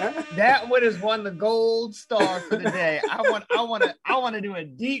 That one has won the gold star for the day. I want to do a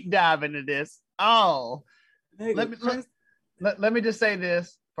deep dive into this. Oh, Nigga, let me just say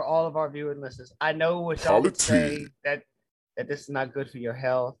this for all of our viewers and listeners. I know what y'all would say that this is not good for your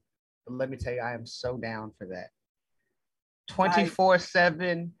health, but let me tell you, I am so down for that.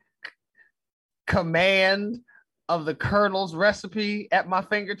 24/7 command of the Colonel's recipe at my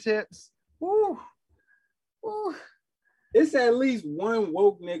fingertips. Woo. Woo. It's at least one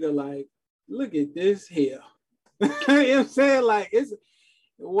woke nigga like, look at this here. You know what I'm saying? Like, it's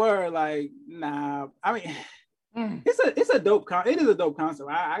word like, nah. I mean, it's a dope it is a dope concept.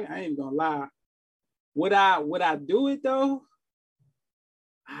 I ain't gonna lie. Would I do it though?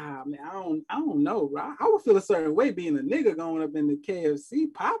 Man, I don't know, bro. I would feel a certain way being a nigga going up in the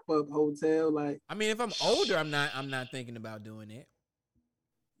KFC pop-up hotel. Like, I mean, if I'm older, I'm not thinking about doing it.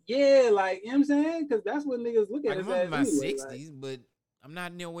 Yeah, like, you know what I'm saying? Because that's what niggas look at. I'm in my 60s, but I'm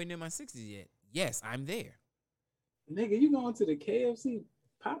not nowhere near my 60s yet. Yes, I'm there. Nigga, you going to the KFC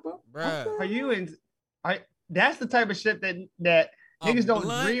pop-up? Bruh. Are you in? That's the type of shit that niggas don't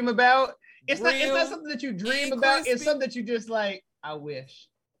dream about. It's not something that you dream about. It's something that you just like, I wish.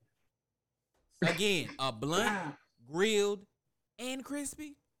 Again, a blunt, grilled, and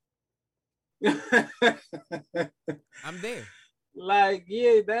crispy. I'm there. Like,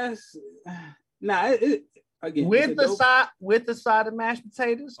 yeah, that's again with the side of mashed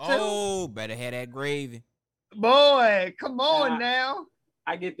potatoes too. Oh, better have that gravy. Boy, come on now.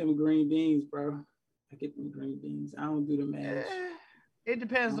 I get them green beans, bro. I get them green beans. I don't do the mash. It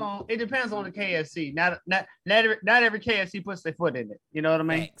depends on the KFC. Not every KFC puts their foot in it. You know what I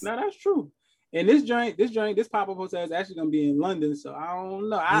mean? Thanks. No, that's true. And this pop-up hotel is actually gonna be in London, so I don't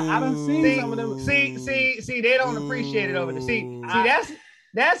know. I done seen some of them. See, they don't appreciate it over there. See,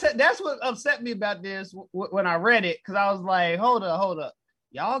 that's what upset me about this when I read it, because I was like, hold up.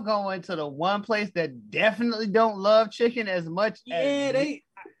 Y'all going to the one place that definitely don't love chicken as much as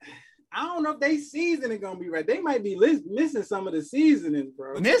I don't know if they seasoning gonna be right. They might be missing some of the seasonings,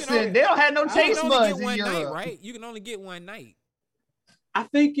 bro. They don't have no taste buds in Europe. Night, right? You can only get one night. I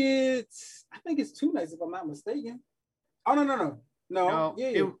think it's 2 nights if I'm not mistaken. Oh no.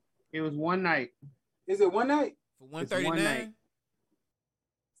 Yeah. It was one night. Is it one night? For $139?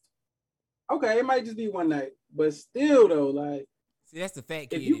 Okay, it might just be one night, but still though, like, see, that's the fat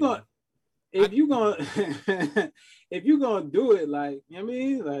kid. If you gonna do it, like, you know what I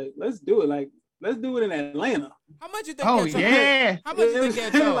mean, like, let's do it. Like, let's do it in Atlanta. How much you think? Oh yeah. How much you think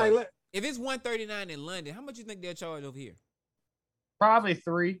they'll charge? Like, if it's $139 in London, how much you think they'll charge over here? Probably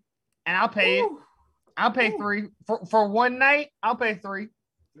 $3, and I'll pay it. I'll pay $3 for one night. I'll pay $3.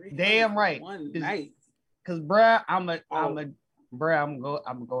 Damn right. One night. Cause bruh, I'm gonna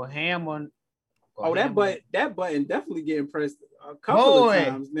go ham on. That button definitely getting pressed a couple of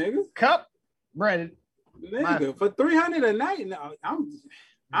times, nigga. Nigga, for $300 a night, no, I'm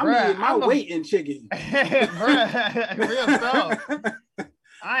eating my weight in chicken. Bruh, real stuff.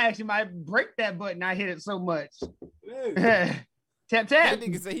 I actually might break that button. I hit it so much. Tap. That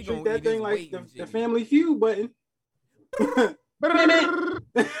nigga say he treat gonna that thing like the Family Feud button. Nigga,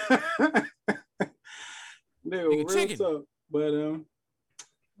 real tough. But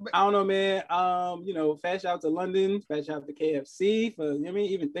I don't know, man. Fat shout out to London, fat shout out to KFC for, you know what I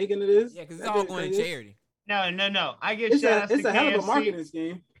mean, even thinking of this. Yeah, because it's all going to charity. No. I give shout outs to KFC. It's a hell of a marketing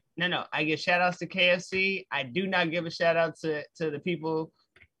scheme. No. I give shout outs to KFC. I do not give a shout out to the people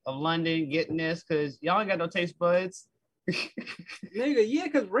of London getting this, because y'all ain't got no taste buds. Nigga, yeah,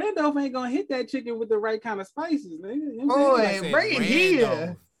 because Randolph ain't gonna hit that chicken with the right kind of spices, nigga. You know what I'm saying? Bring it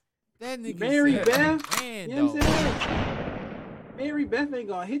here. That nigga Mary said Beth. Randolph. You know what I'm saying? Mary Beth ain't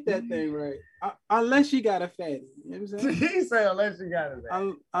gonna hit that thing right. Unless she got a fatty. You know what I'm saying? He said unless she got a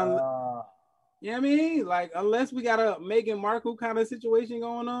fatty. You know what I mean? Like, unless we got a Meghan Markle kind of situation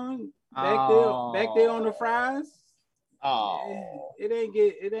going on back there on the fries. Oh, it ain't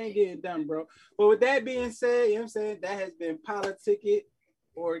getting done, bro. But with that being said, you know what I'm saying, that has been Politic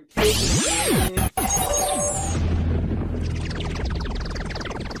or Cake.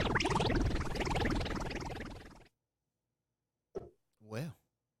 Well,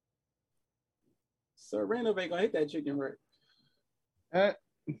 Sir Randolph ain't gonna hit that chicken right. That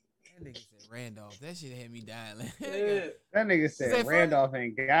nigga said Randolph. That shit had me dying. Yeah. That nigga said Randolph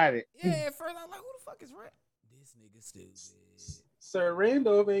ain't got it. Yeah, at first I was like, who the fuck is Randolph? This nigga stupid. Sir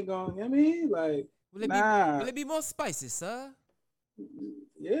Randolph ain't going, you know what I mean? Like, will it be more spicy, sir?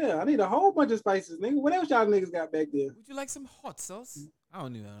 Yeah, I need a whole bunch of spices, nigga. What else y'all niggas got back there? Would you like some hot sauce? I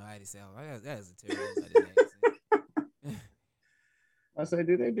don't even know how to sound. That is a terrible Southern accent. I said,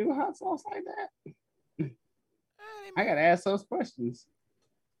 do they do hot sauce like that? I gotta ask those questions.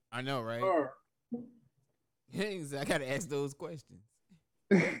 I know, right? Or, I gotta ask those questions.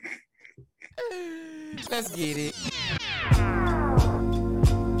 Let's get it.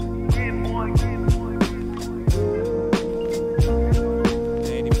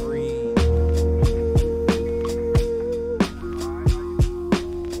 Danny Freed.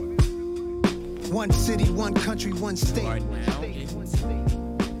 One city, one country, one state. Right now,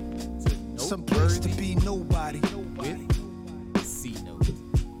 Some place to be nobody. with C note.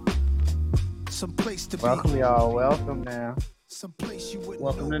 Some place to Welcome, be. y'all. Welcome now. Some place you wouldn't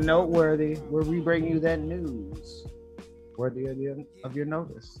Welcome know. to Noteworthy, where we bring you that news worthy of your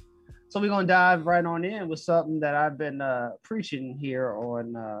notice. So we're gonna dive right on in with something that I've been preaching here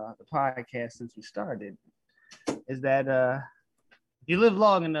on the podcast since we started. Is that if you live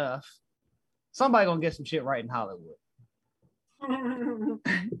long enough, somebody gonna get some shit right in Hollywood.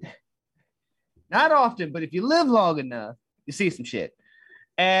 Not often, but if you live long enough, you see some shit.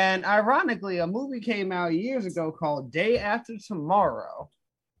 And ironically, a movie came out years ago called Day After Tomorrow.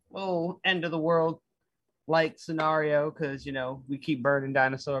 Little end of the world like scenario, because we keep burning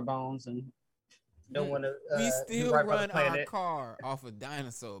dinosaur bones and don't want to. We still run our car off of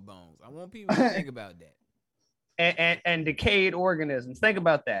dinosaur bones. I want people to think about that. And decayed organisms. Think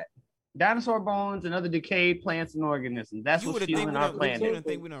about that. Dinosaur bones and other decayed plants and organisms. That's what's fueling our You planet. wouldn't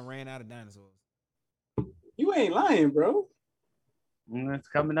think we done ran out of dinosaurs. you ain't lying, bro. And it's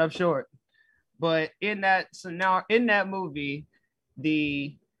coming up short. But in that scenario, in that movie,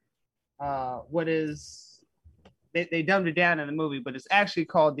 the they dumbed it down in the movie, but it's actually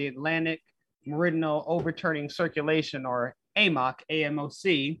called the Atlantic Meridional Overturning Circulation, or AMOC,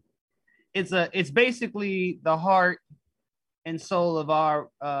 AMOC. It's basically the heart and soul of our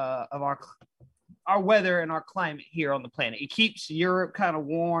weather and our climate here on the planet. It keeps Europe kind of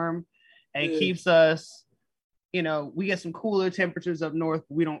warm, and it keeps us, we get some cooler temperatures up north,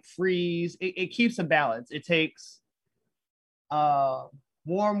 but we don't freeze. It keeps a balance. It takes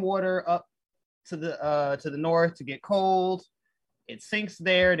warm water up to the north to get cold. It sinks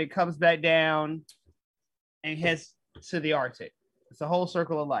there, and it comes back down and heads to the Arctic. It's a whole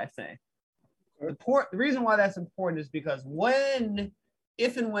circle of life thing. The reason why that's important is because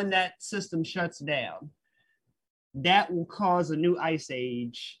if and when that system shuts down, that will cause a new ice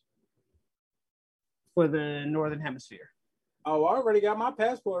age for the northern hemisphere. Oh, I already got my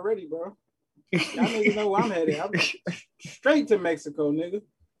passport ready, bro. Y'all niggas know where I'm headed. I'm straight to Mexico, nigga.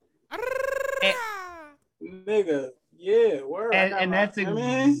 Nigga, yeah, word. And that's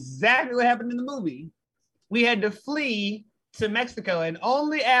exactly what happened in the movie. We had to flee to Mexico, and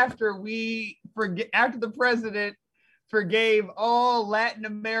only after the president forgave all Latin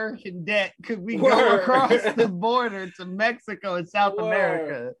American debt could we go across the border to Mexico and South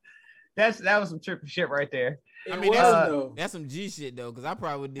America. That was some trippy shit right there. I mean, that's some G shit though, because I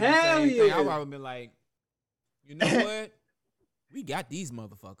probably would do the same thing. I probably been like, you know what? We got these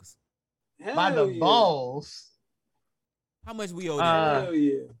motherfuckers by the balls. How much we owe them? Hell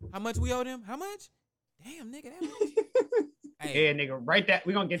yeah. How much we owe them? How much? Damn, nigga, that much. Hey. Yeah, nigga, write that.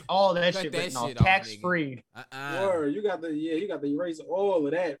 We're gonna get all that shit written off, tax free. Word, you got to erase all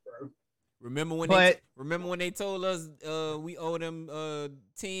of that, bro. Remember when they told us we owe them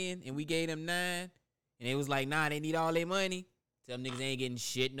 10 and we gave them 9, and they was like, nah, they need all their money. Them niggas ain't getting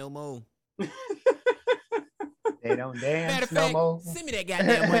shit no more. They don't dance Matter of no fact, more. Send me that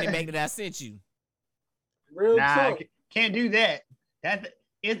goddamn money back that I sent you. Real talk. Can't do that.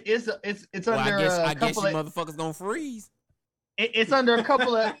 It's well, under I guess you motherfuckers gonna freeze. It's under a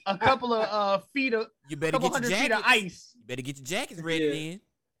couple of feet of you better get your jackets. Feet of ice. You better get your jackets ready then.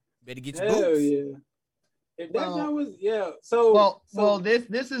 Better get your Hell boots. Yeah. If that job was so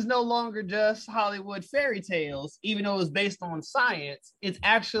this is no longer just Hollywood fairy tales, even though it's based on science. It's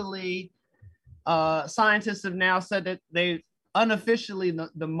actually scientists have now said that they unofficially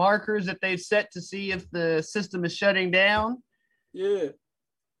the markers that they've set to see if the system is shutting down. Yeah.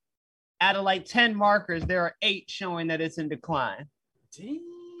 Out of like 10 markers, there are 8 showing that it's in decline. Damn.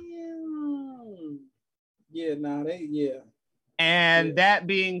 Yeah, And that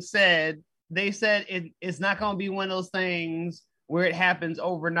being said, they said it's not going to be one of those things where it happens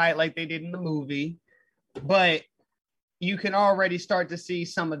overnight like they did in the movie, but you can already start to see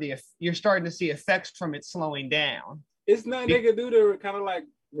you're starting to see effects from it slowing down. It's nothing they could do to kind of like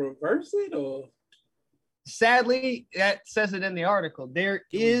reverse it, or? Sadly, that says it in the article. There's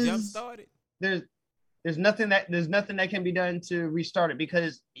nothing that can be done to restart it,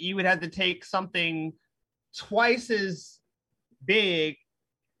 because you would have to take something twice as big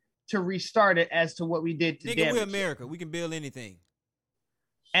to restart it as to what we did to Nigga, damage we're it. America. We can build anything.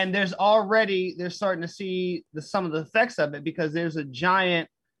 And they're starting to see some of the effects of it because there's a giant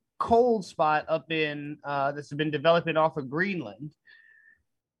cold spot up in that's been developing off of Greenland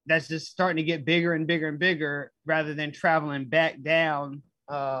that's just starting to get bigger and bigger and bigger rather than traveling back down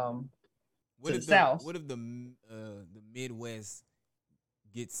to the south. What if the Midwest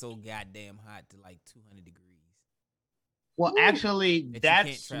gets so goddamn hot to like 200 degrees? Well, actually,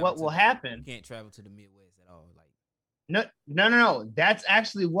 that's what will happen. You can't travel to the Midwest at all. Like, no. That's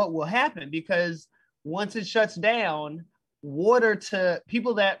actually what will happen because once it shuts down, water to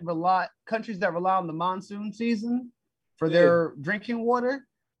people countries that rely on the monsoon season for their drinking water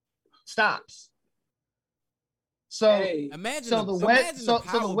stops. So imagine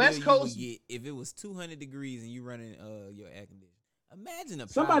the West Coast if it was 200 degrees and you running your air conditioner. Imagine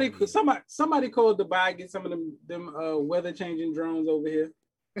somebody called Dubai, get some of them weather changing drones over here.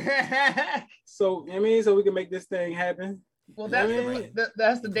 So so we can make this thing happen. Well,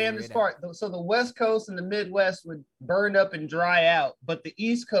 that's the damnedest part. So the West Coast and the Midwest would burn up and dry out, but the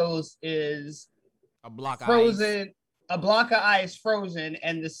East Coast is a block frozen, ice. A block of ice frozen,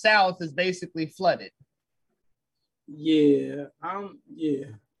 and the South is basically flooded. Yeah.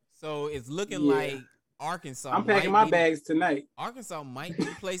 So it's looking like Arkansas. I'm packing my bags tonight. Arkansas might be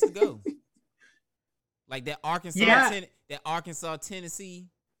the place to go. Like that Arkansas, Tennessee.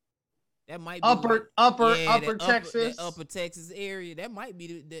 That might be upper Texas, that upper Texas area. That might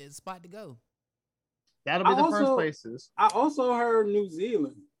be the spot to go. That'll be the first places. I also heard New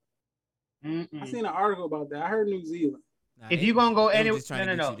Zealand. Mm-mm. I seen an article about that. I heard New Zealand. If you're gonna go anywhere,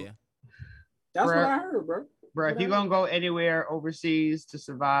 no. That's what I heard, bro. Bro, if you're gonna go anywhere overseas to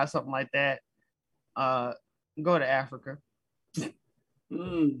survive something like that, go to Africa.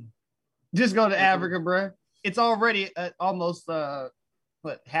 Just go to Africa, bro. It's already almost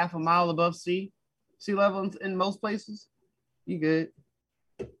half a mile above sea level in most places. You good?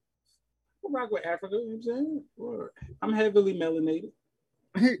 We'll rock with Africa, you know what I'm saying? Or, I'm heavily melanated.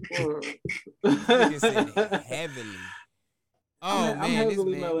 Heavily. Oh, man,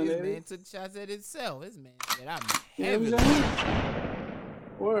 this man took shots at himself. This man said, I'm heavily.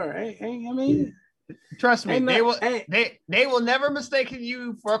 Or, I mean, trust me, they will never mistake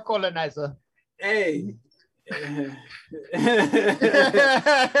you for a colonizer. Hey. I'm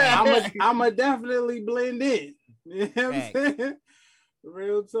a definitely blend in. You know what I'm saying?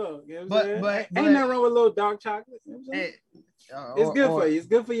 Real talk. You know what I'm saying? Ain't nothing wrong with a little dark chocolate. You know what I'm saying? It's good for you. It's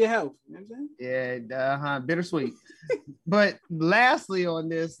good for your health. You know what I'm saying? Yeah, bittersweet. But lastly on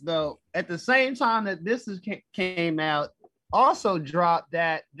this, though, at the same time that this came out, also dropped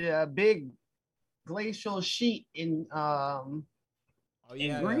that the big glacial sheet in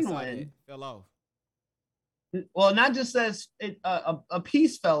Greenland fell off. Well, not just as a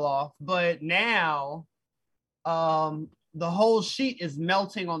piece fell off, but now the whole sheet is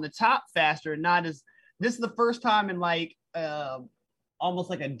melting on the top faster. This is the first time in like almost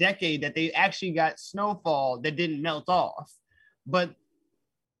like a decade that they actually got snowfall that didn't melt off. But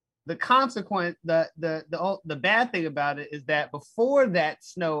the consequence, the bad thing about it is that before that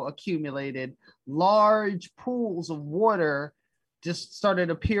snow accumulated, large pools of water just started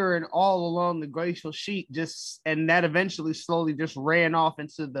appearing all along the glacial sheet, and that eventually slowly just ran off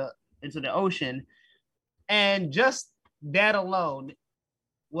into the ocean. And just that alone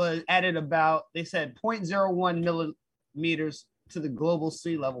was added about, they said 0.01 millimeters to the global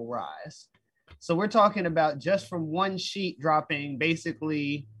sea level rise. So we're talking about just from one sheet dropping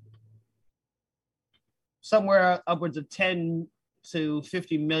basically somewhere upwards of 10 to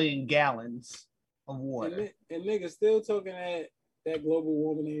 50 million gallons of water. And niggas still talking that global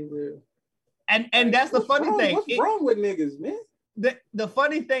warming ain't real. And that's the funny thing. What's wrong with niggas, man? The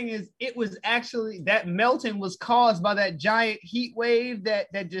funny thing is, it was actually, that melting was caused by that giant heat wave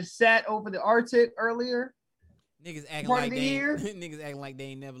that just sat over the Arctic earlier. Niggas acting like they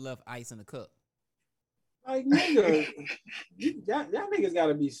ain't never left ice in a cup. Like, nigga, y'all niggas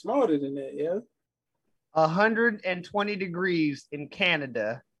gotta be smarter than that, yeah. 120 degrees in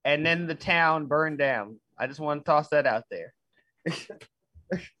Canada, and then the town burned down. I just want to toss that out there.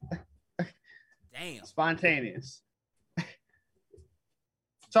 Damn. Spontaneous.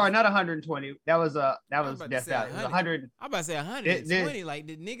 Sorry, not 120. That was Death Valley. It was 100. I'm about to say 120. Like,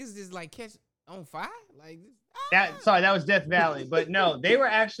 did niggas just like catch on fire? Like that was Death Valley. But no, they were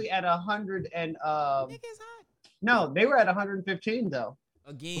actually at 100 and niggas hot. No, they were at 115 though.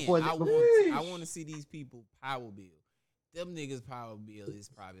 Again, I want to see these people power bill. Them niggas power bill is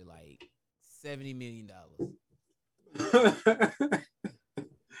probably like $70 million.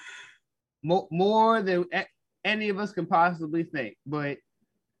 More than any of us can possibly think, but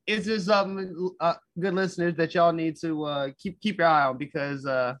it's just something, good listeners, that y'all need to keep your eye on, because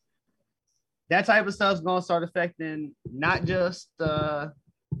that type of stuff is gonna start affecting not just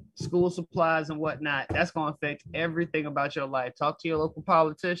school supplies and whatnot. That's gonna affect everything about your life. Talk to your local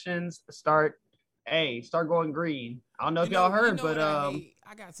politicians. Start going green. I don't know if y'all heard, but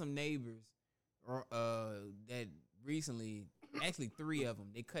I got some neighbors that recently, actually 3 of them,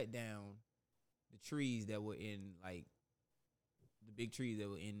 they cut down the trees that were in, like, the big trees that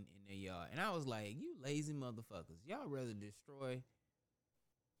were in their yard. And I was like, you lazy motherfuckers. Y'all rather destroy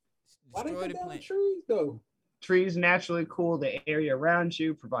Why they cut the down the plant. trees though? trees naturally cool the area around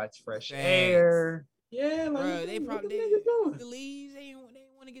you, provides fresh air. Yeah, like Bro, they what probably the niggas doing? the leaves. They ain't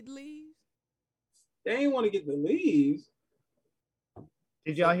want to get the leaves. They ain't want to get the leaves.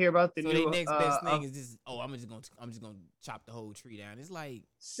 Did y'all hear about the So new their next best thing is just, I'm just gonna chop the whole tree down. It's like,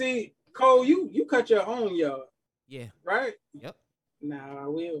 See, Cole, you cut your own yard, yeah, right? yep. Nah,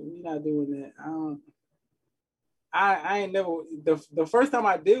 we not doing that. I ain't never the first time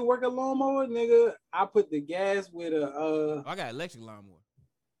I did work a lawnmower, nigga, I put the gas with a I got electric lawnmower.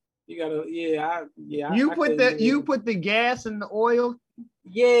 you gotta you put the gas and the oil.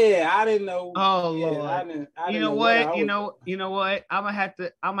 Yeah, I didn't know. Oh yeah, Lord. I didn't You know what? You know what? I'm gonna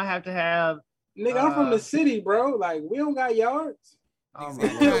have to have Nigga, I'm from the city, bro. Like, we don't got yards. oh Niggas my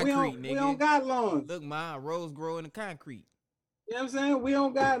got God. we don't got lawns. Look, my rose grow in the concrete. You know what I'm saying? We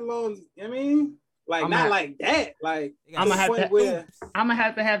don't got lawns. I mean, like, I'm not gonna- like that. Like, They got I'm gonna have point to- where, I'm gonna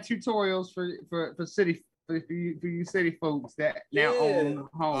have to have tutorials for you city folks that now Yeah. own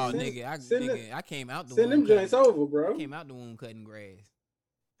Oh, homes. Send I came out the send womb them joints cutting. over, bro. I came out the womb cutting grass.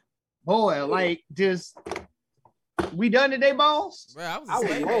 Boy, like just we done today, boss. Bro, I was I a was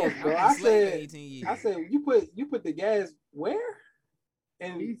slave. lost, I bro. was I a slave for said- 18 years. I said, you put the gas where?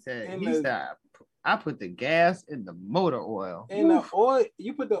 And He said in he the, said I put the gas in the motor oil. in the oil.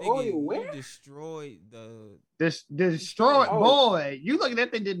 You put the Nigga, oil you where? destroyed the. This destroyed Oh. boy. You look at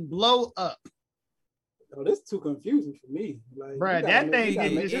that thing didn't blow up. Oh, this is too confusing for me. Like, Bruh, you gotta that make- thing you gotta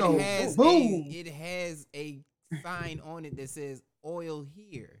didn't make just it go go boom. It has a sign on it that says oil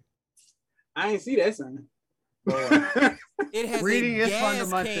here. I ain't see that sign. It has Reading a is gas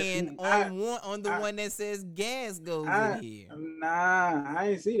fundamental. can on the one that says gas goes in here. Nah, I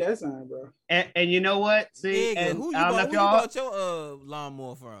ain't see that sign, bro. And you know what? See, Nigga, and who you I don't know bought, if who you y'all, bought your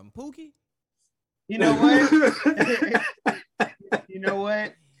lawnmower from? Pookie? you know what? You know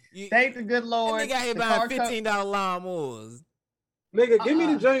what? You, Thank the good that Lord. nigga out here the buying car co- $15 lawnmowers. Nigga, give me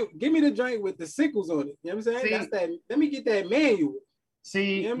the joint. Give me the joint with the sickles on it. You know what I'm saying? See- That's that. Let me get that manual.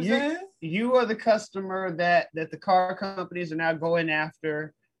 See, You know what I'm you, saying? you are the customer that the car companies are now going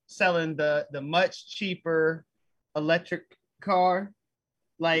after, selling the much cheaper electric car.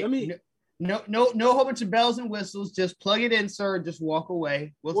 Like Let me- no whole bunch of bells and whistles. Just plug it in, sir. Just walk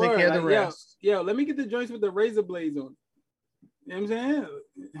away. We'll take Word, care of the like, rest. Yo, let me get the joints with the razor blades on it. You know what I'm saying?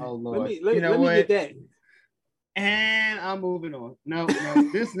 Oh Let Lord. me You know let me what? get that. And I'm moving on. No,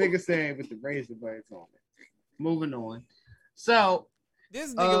 this nigga saying with the razor blades on it. Moving on. So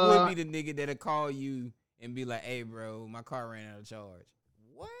This nigga would be the nigga that'll call you and be like, hey, bro, my car ran out of charge.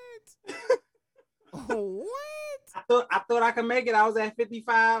 What? What? I thought I could make it. I was at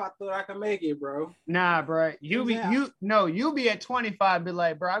 55. I thought I could make it, bro. nah, bro. You'll be Yeah. you'll be at 25, be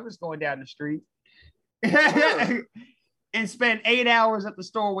like, bro, I'm just going down the street. And spend 8 hours at the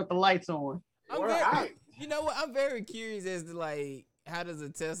store with the lights on. You know what? I'm very curious as to, like, how does a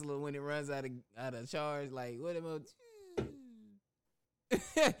Tesla, when it runs out of charge, like, what am I?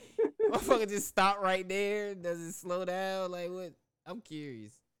 Motherfucker just stop right there? Does it slow down? Like, what? I'm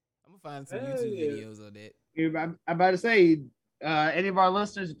curious. I'm gonna find some Hell YouTube yeah. videos on that. I'm about to say, any of our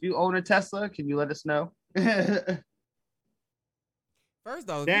listeners, if you own a Tesla, can you let us know? First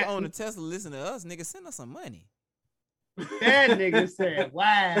off, if That- you own a Tesla, listen to us, nigga, send us some money. That nigga said,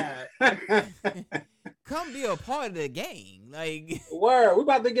 wow. Come be a part of the gang. Like, Word, we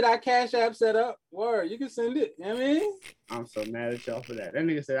about to get our Cash App set up. Word, you can send it. You know what I mean? I'm so mad at y'all for that. That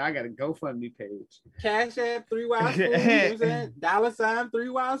nigga said, I got a GoFundMe page. Cash App, 3 Wise Fools. You know what I'm saying? $ 3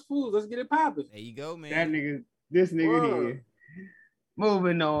 Wise Fools. Let's get it popping. there you go, man. That nigga, this nigga Word. here.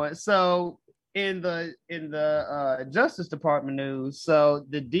 Moving on. So in the Justice Department news, so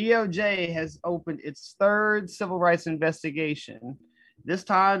the DOJ has opened its third civil rights investigation, this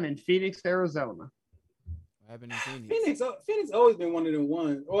time in Phoenix, Arizona. What happened in Phoenix? Phoenix always been one of them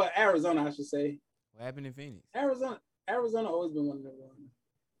ones. Or Arizona, I should say. What happened in Phoenix? Arizona always been one of them ones.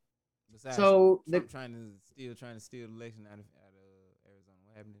 Besides So Trump trying to steal the election out of Arizona.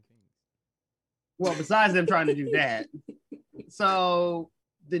 What happened in Phoenix? Well, besides them trying to do that. So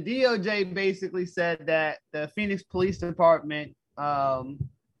the DOJ basically said that the Phoenix Police Department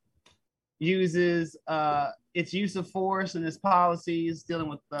uses its use of force and its policies dealing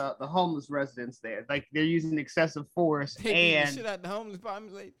with the homeless residents there. Like they're using excessive force They beat the shit out the homeless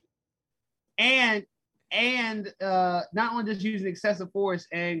population. and not only just using excessive force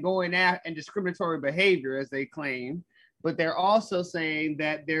and going out and discriminatory behavior as they claim, but they're also saying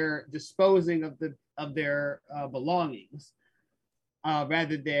that they're disposing of their belongings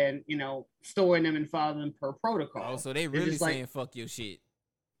rather than storing them and filing them per protocol. Oh, so they really saying fuck your shit.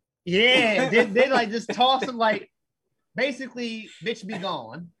 Yeah, they like just toss them like basically bitch be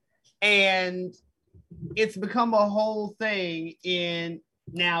gone. And it's become a whole thing in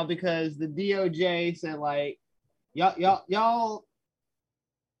now because the DOJ said like y'all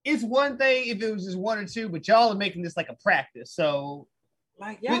it's one thing if it was just one or two, but y'all are making this like a practice. So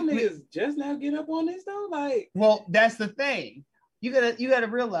like y'all niggas just now get up on this though? Like, well, that's the thing. You gotta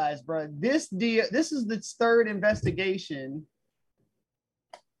realize, bro, this is the third investigation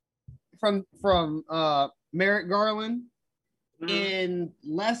from Merrick Garland in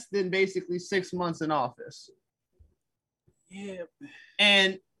less than basically 6 months in office. Yeah.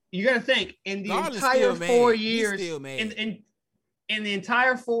 And you got to think in the Garland's entire 4 years, in the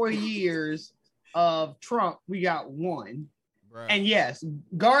entire 4 years of Trump, we got one. Bruh. And yes,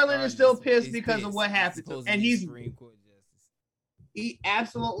 Garland is still pissed because of what happened to him. And he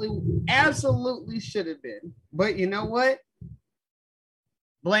absolutely should have been. But you know what?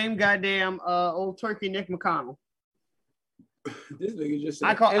 Blame goddamn old turkey Nick McConnell. This nigga just said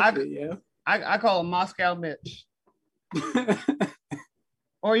I call him Moscow Mitch.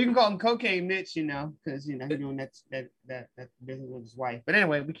 Or you can call him Cocaine Mitch, because he's doing that business with his wife. But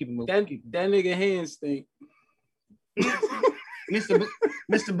anyway, we keep it moving. That nigga hands stink. Mr.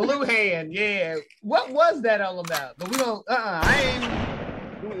 Blue Hand, yeah. What was that all about? But we don't.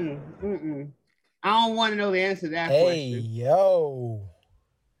 I don't want to know the answer to that question. Yo.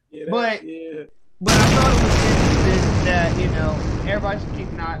 Yeah, but I thought it was interesting that everybody should keep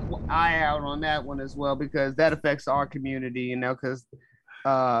an eye out on that one as well because that affects our community. Because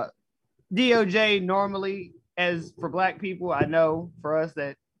DOJ normally, as for Black people, I know for us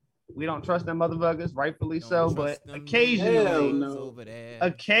that we don't trust them motherfuckers, rightfully so. But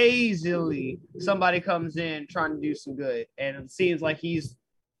occasionally somebody comes in trying to do some good, and it seems like he's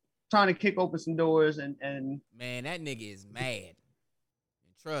trying to kick open some doors. And man, that nigga is mad.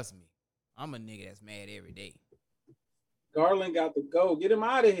 Trust me, I'm a nigga that's mad every day. Garland got to go. Get him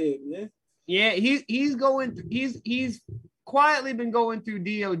out of here, man. Yeah, he's quietly been going through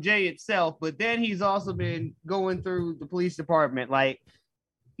DOJ itself, but then he's also been going through the police department. Like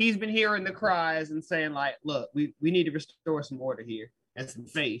he's been hearing the cries and saying, like, look, we need to restore some order here and some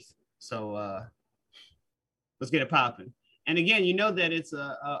faith. So let's get it popping. And again, that it's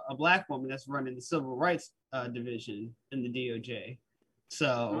a Black woman that's running the civil rights division in the DOJ.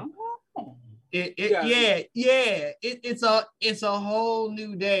 So it's a whole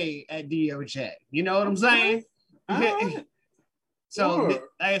new day at DOJ. You know what I'm saying? So like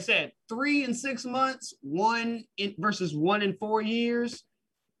I said, 3 and 6 months, versus 1 and 4 years.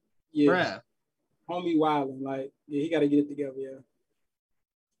 Yeah, bruh. Homie wilding, like he got to get it together. Yeah,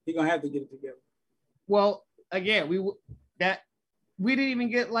 he gonna have to get it together. Well, again, we didn't even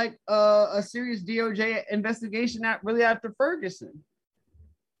get like a serious DOJ investigation after Ferguson.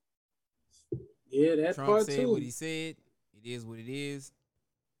 Yeah, that's Trump part said too. what he said. It is what it is.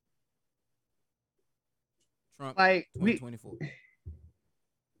 Trump, like 2024.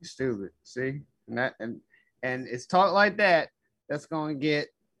 Stupid. See, and it's talk like that that's going to get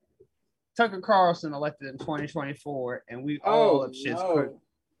Tucker Carlson elected in 2024, and we all have shit's cooked.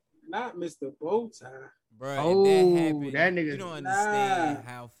 Not Mr. Bowtie. Bro, if that happened, that nigga, you don't understand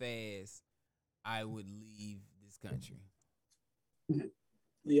how fast I would leave this country.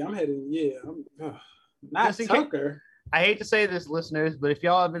 Yeah, I'm headed. Yeah, not Tucker. I hate to say this, listeners, but if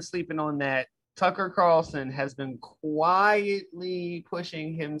y'all have been sleeping on that, Tucker Carlson has been quietly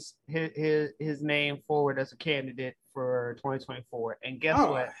pushing his name forward as a candidate for 2024. And guess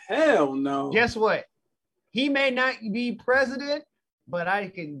what? Hell no. Guess what? He may not be president, but I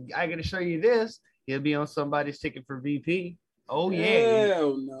can assure you this: he'll be on somebody's ticket for VP. Oh yeah,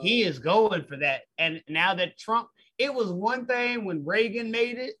 hell no. He is going for that. And now that Trump, it was one thing when Reagan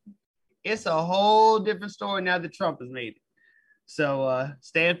made it. It's a whole different story now that Trump has made it. So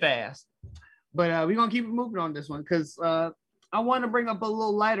stand fast. But we're going to keep it moving on this one because I want to bring up a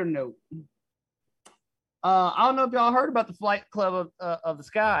little lighter note. I don't know if y'all heard about the Flight Club of the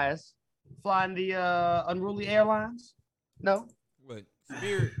Skies flying the unruly airlines. No? What?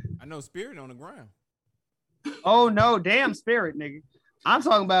 Spirit? I know Spirit on the ground. Oh, no. Damn Spirit, nigga. I'm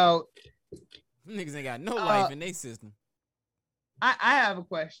talking about... Niggas ain't got no life in their system. I have a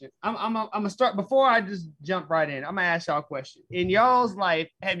question. I'm gonna start before I just jump right in. I'm gonna ask y'all a question. In y'all's life,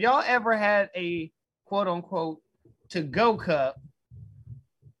 have y'all ever had a quote unquote to go cup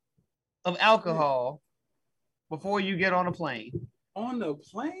of alcohol before you get on a plane? On the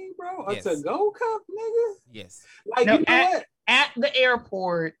plane, bro? Yes. A to-go cup, nigga? Yes. Like, No, you know what? At the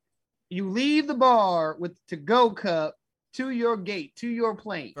airport, you leave the bar with the to-go cup to your gate, to your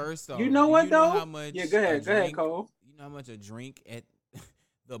plane. First off, You know what, do you know though? how much Yeah, go a ahead, drink- Cole. You know how much a drink at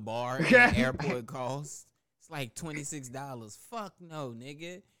the bar at the airport costs? It's like $26. Fuck no,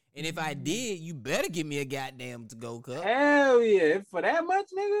 nigga. And if I did, you better give me a goddamn to-go cup. Hell yeah. For that much,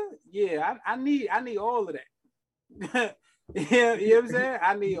 nigga? Yeah, I need all of that. Yeah, you know what I'm saying?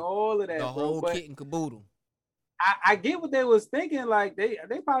 I need all of that, The bro. whole But kit and caboodle. I get what they was thinking. Like, they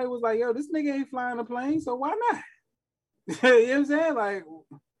probably was like, yo, this nigga ain't flying a plane, so why not? You know what I'm saying? Like,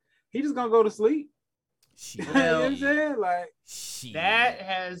 he just gonna go to sleep. Shit. You know what I'm saying? Like, Shit. That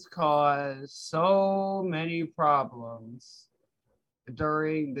has caused so many problems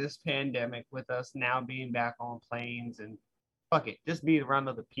during this pandemic with us now being back on planes and fuck it, just being around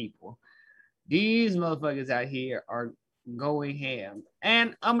other people. These motherfuckers out here are going ham.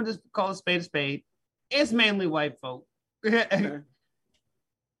 And I'm gonna just call a spade a spade. It's mainly white folk. okay.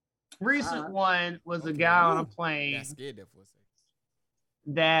 Recent one was a Okay. guy on a Ooh. plane Got scared there for a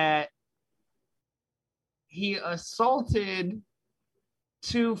second. that he assaulted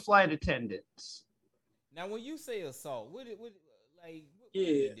 2 flight attendants, Now, when you say assault, what did he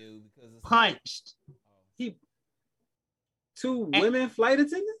Yeah. do? Because it's punched. He 2 women flight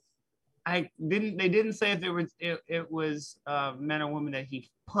attendants? They didn't say if it was men or women that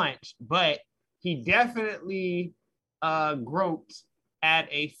he punched, but he definitely groped at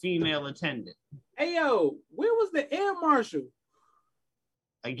a female attendant. Hey yo, where was the air marshal?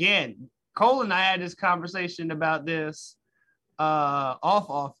 Again, Cole and I had this conversation about this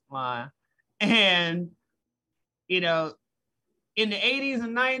offline, and you know, in the 80s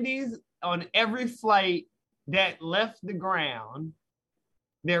and 90s, on every flight that left the ground,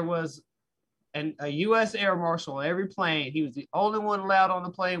 there was a U.S. Air Marshal on every plane. He was the only one allowed on the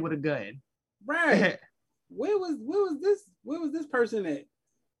plane with a gun. Right. Where was this person at?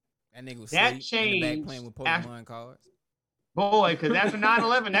 that nigga was That asleep in the back changed playing with after- Pokemon cards. Boy, because after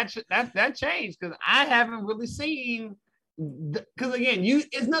 9/11, that changed. Because I haven't really seen. Because again,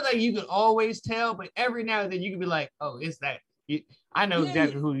 it's not like you can always tell, but every now and then you can be like, "Oh, it's that." I know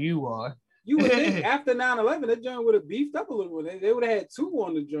exactly who you are. You would think after 9/11, that joint would have beefed up a little bit. They would have had 2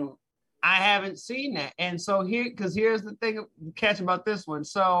 on the joint. I haven't seen that. And so here's the thing catch about this one.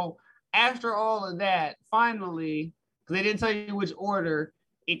 So after all of that, finally, because they didn't tell you which order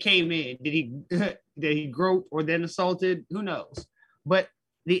it came in. Did he grope or then assaulted? Who knows? But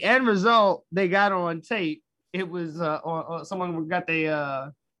the end result they got on tape. It was on someone got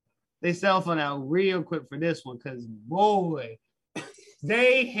their cell phone out real quick for this one, because boy,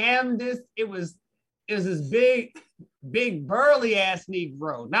 they hammed this. It was this big burly ass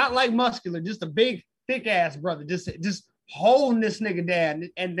Negro, not like muscular, just a big thick ass brother, just holding this nigga down.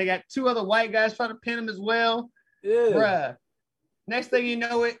 And they got 2 other white guys trying to pin him as well. Yeah. Bruh. Next thing you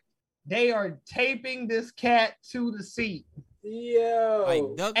know they are taping this cat to the seat. Yo.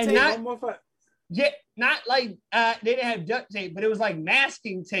 Like duct And tape. not- One more fight. Yeah, not like they didn't have duct tape, but it was like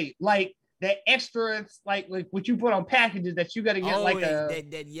masking tape, like the extra, like what you put on packages that you got to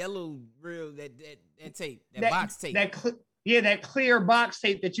get that yellow real that tape, that box tape. That clear box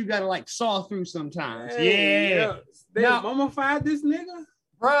tape that you got to like saw through sometimes. Hey, yeah, yo, they No. mummified this nigga?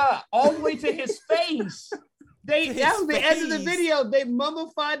 bruh, all the way to his face. That was the end of the face. video. They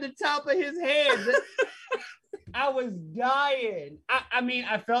mummified the top of his head. I was dying. I mean,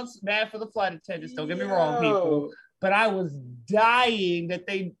 I felt bad for the flight attendants. Don't get me wrong, people. But I was dying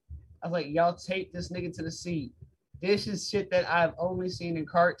I was like, y'all take this nigga to the seat. This is shit that I've only seen in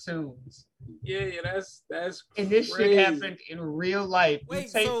cartoons. Yeah, that's And this crazy. shit happened in real life. Wait,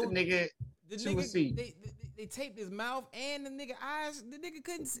 you take so the nigga The to a nigga, seat. they taped his mouth and the nigga eyes. The nigga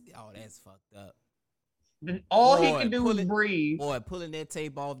couldn't see. Oh, that's fucked up. All he Boy, could do was pulling- breathe. Boy, pulling that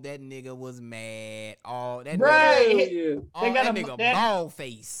tape off, that nigga was mad. Oh, that Bruh, nigga, Hell yeah. oh, got that a- nigga that- bald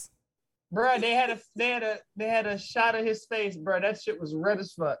face. Bruh, they had a shot of his face, bruh. That shit was red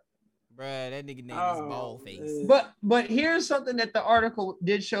as fuck. Bruh, that nigga name is Oh, bald face. man. But here's something that the article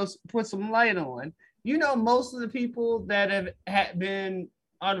did put some light on. You know, most of the people that have been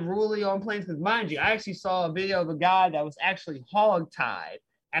unruly on planes, because mind you, I actually saw a video of a guy that was actually hog-tied.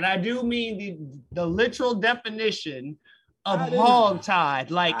 And I do mean the literal definition of I didn't-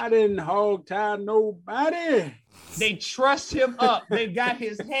 hog-tied. Like, I didn't hog tie nobody. They trussed him up. They got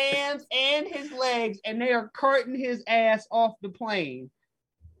his hands and his legs, and they are carting his ass off the plane.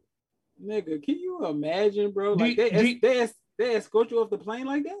 Nigga, can you imagine, bro? Like they escort you off the plane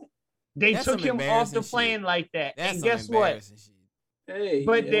like that? They That's took some him off the embarrassing plane shit. like that. That's And some guess what? embarrassing shit. Hey,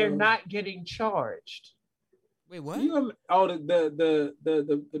 But they're yo. not getting charged. Wait, what? The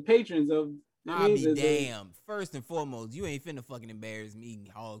patrons of. I'll be damned. First and foremost, you ain't finna fucking embarrass me,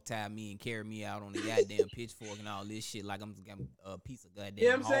 hog tie me, and carry me out on the goddamn pitchfork and all this shit like I'm a piece of goddamn. You know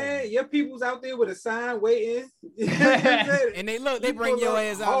what I'm hog. saying? Your people's out there with a sign waiting. You know what I'm saying? And they You bring pull your up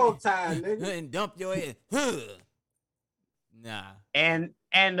ass hog out tie, nigga. and dump your ass. Nah. And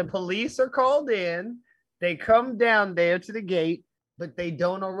the police are called in. They come down there to the gate, but they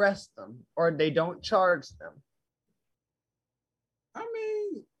don't arrest them or they don't charge them. I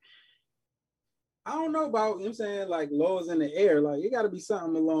mean, I don't know about, you know what I'm saying, like laws in the air. Like, it got to be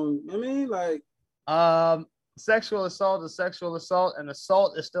something along, you know what I mean? Like, Sexual assault is sexual assault, and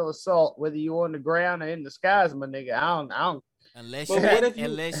assault is still assault, whether you're on the ground or in the skies, my nigga. I don't. Unless But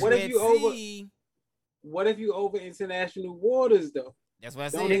what if you over international waters though? That's what I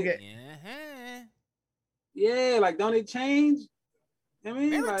Don't said. it- Yeah. Yeah, like don't it change? I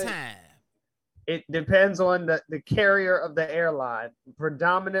mean, Maritime. like, It depends on the carrier of the airline.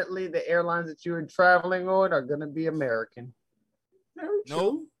 Predominantly, the airlines that you are traveling on are going to be American. very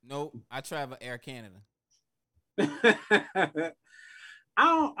Nope. I travel Air Canada. true.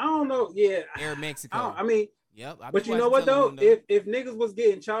 I don't know. Yeah, Air Mexico. I mean, Yep. but you know what though? If niggas was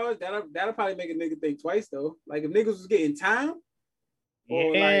getting charged, that'll probably make a nigga think twice though. Like if niggas was getting time,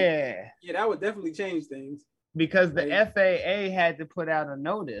 or Yeah. yeah, that would definitely change things. Because the Like- FAA had to put out a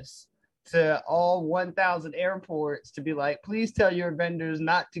notice to all 1,000 airports to be like, please tell your vendors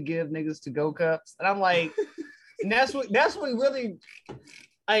not to give niggas to-go cups. And I'm like, and that's what really,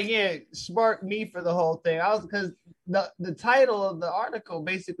 again, sparked me for the whole thing. Because the title of the article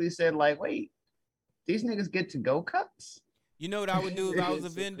basically said like, wait, these niggas get to-go cups? You know what I would do if I was a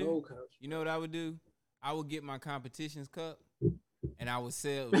It's vendor? gold cup. You know what I would do? I would get my competition's cup and I would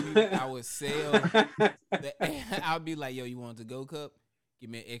sell. I would be like, yo, you want a go cup? Give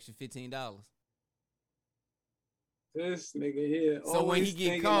me an extra $15. This nigga here. So when he always get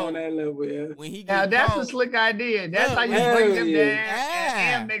thinking caught- on that level, yeah. When he Now get that's caught, a slick idea. That's Look, how you hell bring them yeah.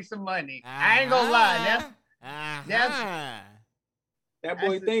 down and make some money. I ain't gonna lie. That's That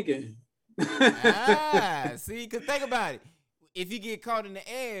boy That's- thinking. See, cause think about it. If you get caught in the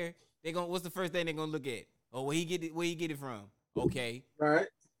air, what's the first thing they're gonna look at? Oh, where he get it from? Okay. Right.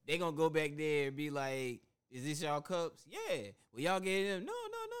 They gonna go back there and be like, is this y'all cups? Yeah. Well, y'all get them. No.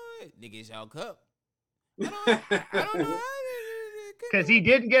 Nigga, it's y'all cup. I don't know. because he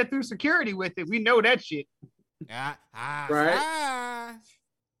didn't get through security with it. We know that shit. Right.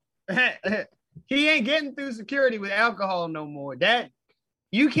 He ain't getting through security with alcohol no more. That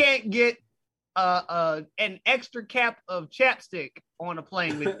you can't get an extra cap of chapstick on a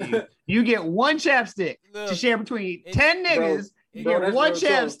plane with you. You get one chapstick to Look, share between it- 10 niggas. You bro, get that's one real talk.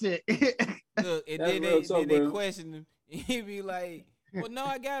 chapstick. Look, and That's then real talk, they bro. question him. He be like, well, no,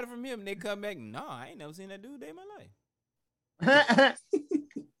 I got it from him. And they come back, no, I ain't never seen that dude day in my life.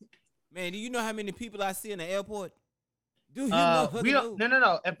 Man, do you know how many people I see in the airport? Do you know? we don't.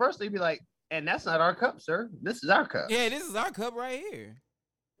 No. At first they'd be like, and that's not our cup, sir. This is our cup. Yeah, this is our cup right here.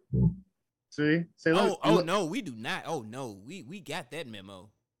 See, look, look. No, we do not. Oh no, we got that memo.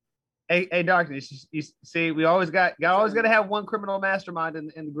 Hey, darkness. You see, we always got to have one criminal mastermind in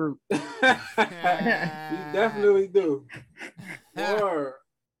the group. You definitely do. Word.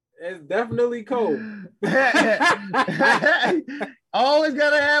 It's definitely cold. Always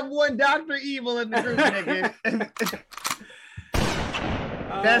gotta have one Dr. Evil in the group, nigga.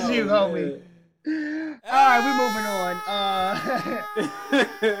 That's you, homie. All right, we moving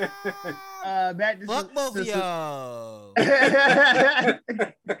on. Back to Fuck both of y'all.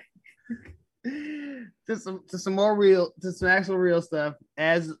 to some actual real stuff.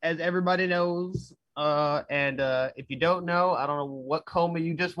 As everybody knows, and if you don't know, I don't know what coma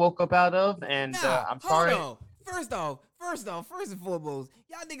you just woke up out of, and I'm sorry. Hold on. First and foremost,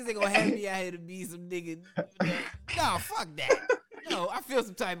 y'all niggas ain't gonna have me out here to be some nigga. No, fuck that. No, I feel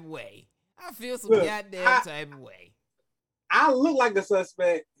some type of way. I feel some Look, goddamn type of way. I look like the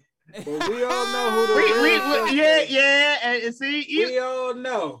suspect, but we all know who the real suspect. Yeah, and see, We all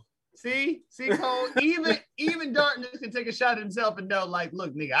know. see, Cole. Even darkness can take a shot at himself and know, like,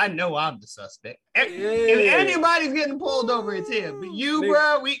 look, nigga, I know I'm the suspect. If anybody's getting pulled over, it's him. But you,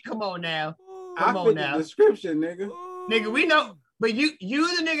 Nigga. bro, come on now, I Come on fit now. the description, nigga. nigga. We know, but you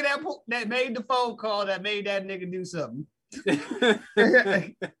the nigga that made the phone call that made that nigga do something.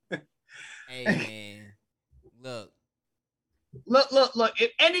 Hey man, Look, Look.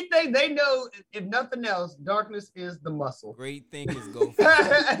 If anything, they know, if nothing else, darkness is the muscle. great thinkers go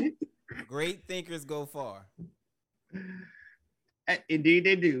far. Great thinkers go far. Indeed,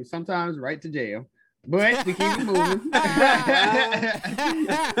 they do. Sometimes right to jail. But we keep it moving.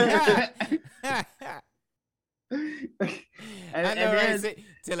 I know, right?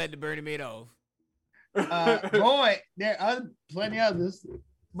 Till like the Bernie Madoff. Boy, there are plenty others.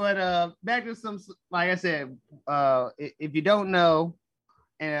 But back to some, like I said, if you don't know,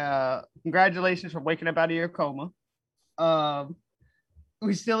 congratulations for waking up out of your coma.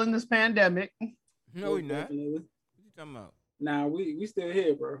 We still in this pandemic. No, we're not. What you talking about? Nah, we still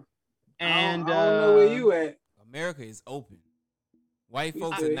here, bro. And I don't know where you at. America is open. White We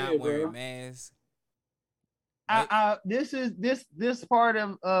folks still are not here, wearing bro. masks. This part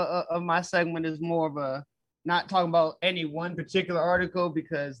of my segment is more of a not talking about any one particular article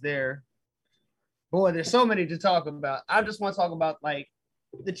because there's so many to talk about. I just want to talk about like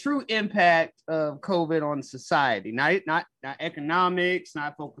the true impact of COVID on society, not economics,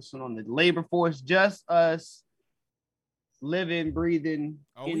 not focusing on the labor force, just us living, breathing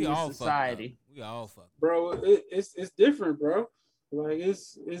in We this all society. We all fucked. Bro, it's different, bro. Like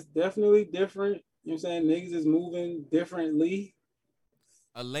it's definitely different. You know what I'm saying? Niggas is moving differently.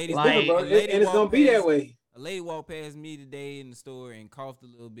 A lady, It's Like- different, bro. a lady And it's gonna walked be that past- way. A lady walked past me today in the store and coughed a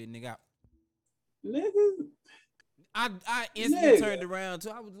little bit, nigga. Niggas. I instantly Nigga. turned around too.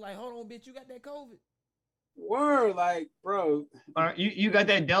 I was like, "Hold on, bitch, you got that COVID?" Word, like, bro. You got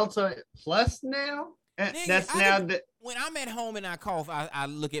that Delta Plus now? Nigga, That's I now can- that When I'm at home and I cough, I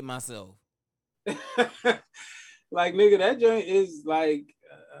look at myself. Like, nigga, that joint is like,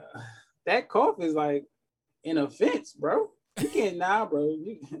 that cough is like an offense, bro. You can't now, bro.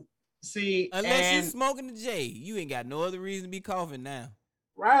 see Unless you and smoking the J, you ain't got no other reason to be coughing now.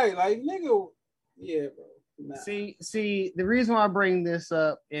 Right, like, nigga, yeah, bro. Nah. see the reason why I bring this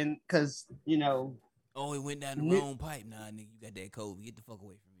up and because Oh, it went down the Ni- wrong pipe. Nah, nigga, you got that COVID. Get the fuck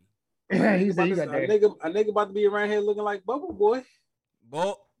away from me. he said you got a that. nigga about to be around here looking like Bubble Boy.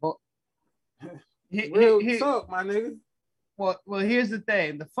 Boy, Real talk, my nigga. Well, here's the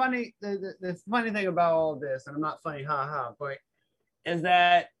thing. The funny thing about all this, and I'm not funny, but is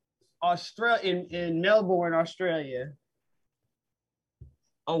that Australia in Melbourne, Australia,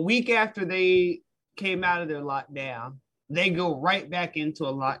 a week after they came out of their lockdown, they go right back into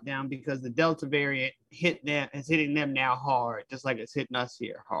a lockdown because the Delta variant is hitting them now hard, just like it's hitting us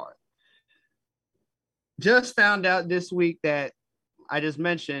here hard. Just found out this week that I just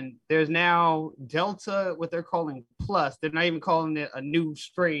mentioned there's now Delta, what they're calling plus. They're not even calling it a new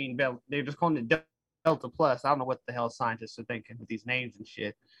strain. They're just calling it Delta Plus. I don't know what the hell scientists are thinking with these names and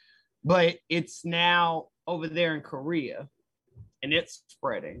shit. But it's now over there in Korea, and it's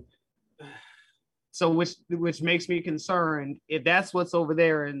spreading. So which makes me concerned if that's what's over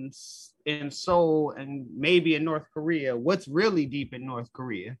there in Seoul and maybe in North Korea. What's really deep in North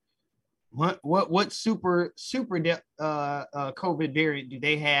Korea? What super COVID variant do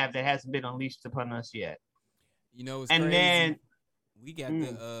they have that hasn't been unleashed upon us yet? you know it's And crazy. then we got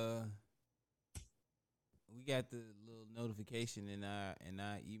the little notification in our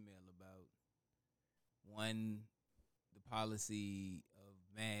email about the policy of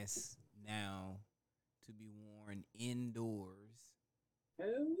masks now to be worn indoors, Hell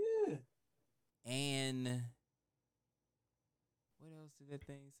yeah. and what else did that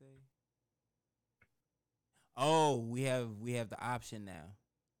thing say? Oh, we have the option now.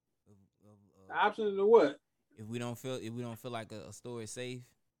 The option to what? If we don't feel like a store is safe,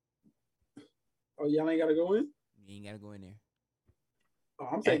 Oh, y'all ain't gotta go in? you ain't gotta go in there. Oh,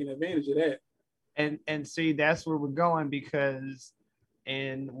 I'm taking advantage of that. and see that's where we're going because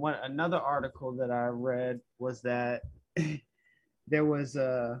in another article that I read was that there was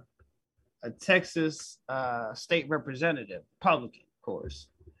a Texas state representative, Republican, of course,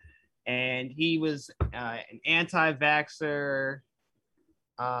 and he was an anti-vaxxer,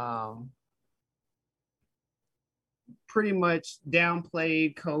 pretty much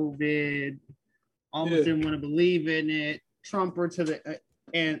downplayed COVID, almost didn't want to believe in it, Trumper to the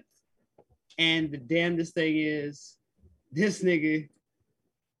and the damnedest thing is this nigga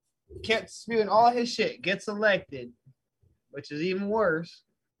kept spewing all his shit, gets elected, which is even worse.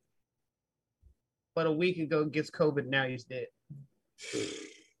 But a week ago gets COVID, now he's dead.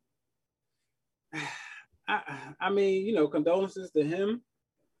 I mean, you know, condolences to him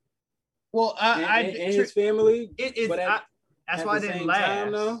Well, and his family. But that's why I didn't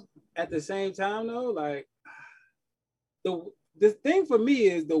laugh. At the same time, though, like the thing for me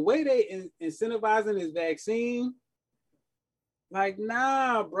is the way they incentivizing this vaccine. Like,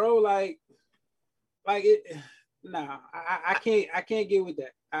 nah, bro. Like, like it. Nah, I can't get with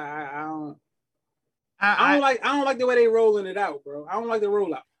that. I don't like the way they rolling it out, bro. I don't like the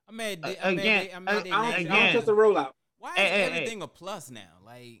rollout. I'm mad. I don't trust the rollout. Why is everything a plus now?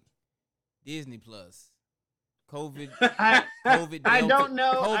 Like Disney Plus, COVID, I COVID. Delta, I don't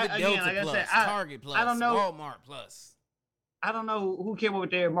know. COVID Again, Delta like I Plus, said, Target Plus, I don't know. Walmart Plus. I don't know who came up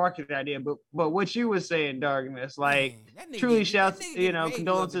with their marketing idea, but what you were saying, Darkness, like Man, that nigga truly get- shouts, that nigga you get know, paid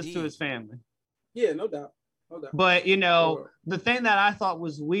condolences whoever to did. his family. Yeah, no doubt, no doubt. But you know, Sure. the thing that I thought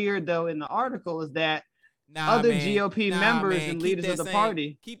was weird though in the article is that Nah, other man. GOP Nah, members man. and Keep leaders that of the same-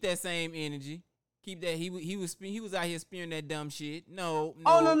 party. Keep that same energy. Keep that. He was out here spewing that dumb shit. No.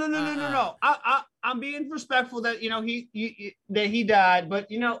 Oh no! I'm being respectful that you know that he died, but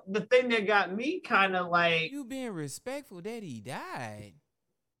you know the thing that got me kind of like, You being respectful that he died.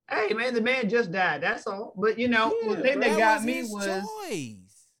 hey man, the man just died. That's all. But you know Yeah, the thing bro. that got was me his was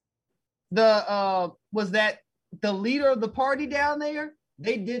choice. was that the leader of the party down there,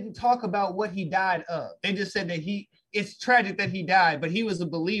 they didn't talk about what he died of. They just said that it's tragic that he died, but he was a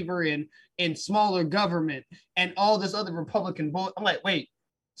believer in smaller government and all this other Republican bull. I'm like, wait,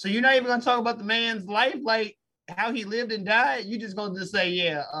 so you're not even gonna talk about the man's life, like how he lived and died? You just gonna just say,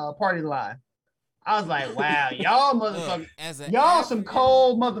 yeah, party line. I was like, wow, y'all motherfuckers, Look, y'all some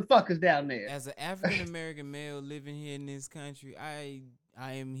cold motherfuckers down there. As an African American male living here in this country, I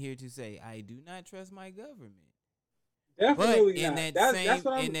am here to say I do not trust my government. But Definitely in not. that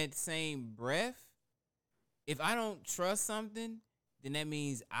What I'm. in that same breath, if I don't trust something, then that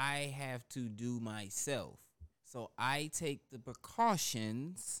means I have to do myself. So I take the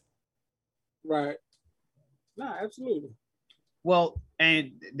precautions. Right. Nah, absolutely. Well,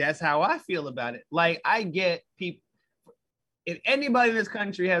 and that's how I feel about it. Like, I get people, if anybody in this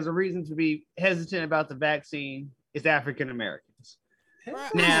country has a reason to be hesitant about the vaccine, it's African Americans.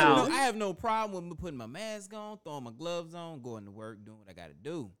 Bruh, Now- I have no problem with me putting my mask on, throwing my gloves on, going to work, doing what I got to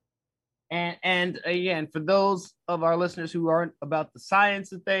do. And again, for those of our listeners who aren't about the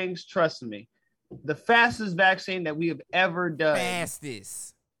science of things, trust me, the fastest vaccine that we have ever done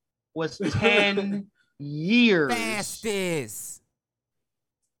Fastest. was 10 years Fastest.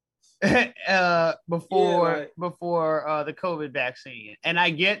 before right. the COVID vaccine. And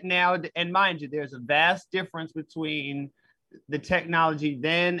I get now, and mind you, there's a vast difference between the technology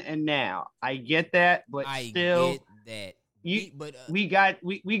then and now. I get that, but I still, get that. But we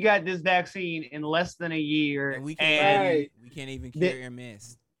got this vaccine in less than a year, and we and can't even the- cure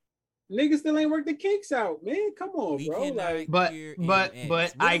MS. Niggas still ain't worked the kinks out, man. Come on, We bro. cannot Like, But- cure but- MS.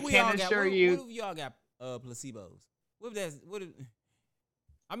 but What I if we can all got- assure what- you- What if y'all got placebos? What if that's what? If,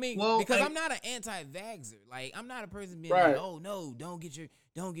 I mean, Well, because I- I'm not an anti-vaxxer. Like, I'm not a person being Right. like, oh no, don't get your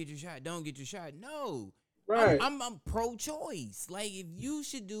shot. No, right. I'm pro-choice. Like, if you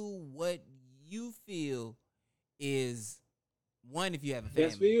should do what you feel is one, if you have a family.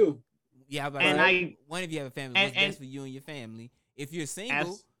 That's for you. Yeah, And one, if you have a family, and- what's best for you and your family. If you're single,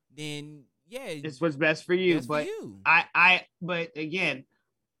 As- then yeah, it's what's best for you. best But for you. but again,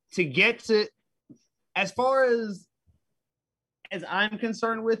 to get to, as far as I'm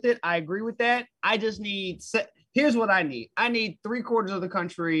concerned with it, I agree with that. I just need, here's what I need. I need 3/4 of the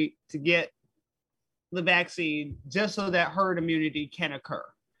country to get the vaccine just so that herd immunity can occur.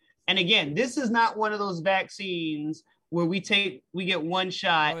 And again, this is not one of those vaccines where we get one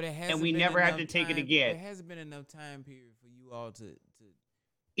shot Bro, there and hasn't we been never have to enough take it time- again. There hasn't been enough time period for you all to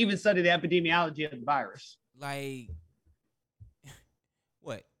Even study the epidemiology of the virus. like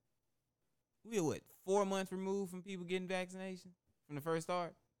what? We're what, 4 months removed from people getting vaccination from the first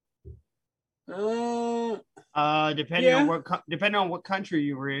start? Depending Yeah. depending on what country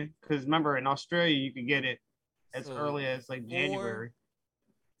you were in, because remember in Australia you could get it as So, early as like 4 January.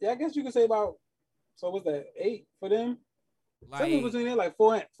 Yeah, I guess you could say about. So what's that? 8 for them. Something Like between there, like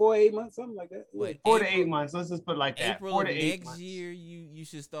 4 8 months, something like that. what? 4 to April- 8 months. Let's just put it like that. April 4 of to 8 next months. year, you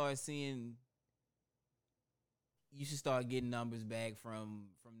should start seeing. You should start getting numbers back from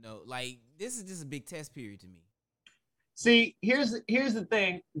no, like, this is just a big test period to me. See, here's the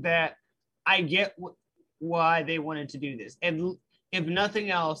thing that I get why they wanted to do this, and if nothing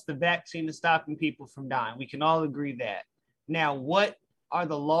else, the vaccine is stopping people from dying. We can all agree that. Now, what are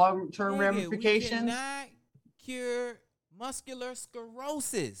the long-term Nigga, ramifications? We cannot cure muscular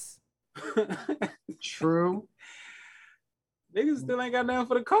sclerosis. True. Niggas still ain't got nothing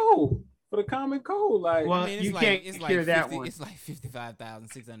for the cold, for the common cold. Like, Well, I mean, it's you like, can't it's cure like that 50, one. It's like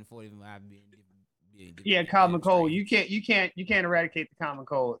 55,645 billion. Yeah, common cold. You can't eradicate the common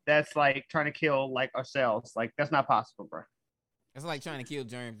cold. That's like trying to kill like ourselves. Like that's not possible, bro. It's like trying to kill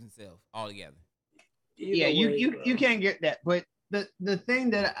germs himself altogether. either Yeah, way, you bro. can't get that. But the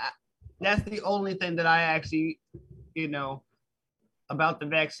thing that That's the only thing that I actually, about the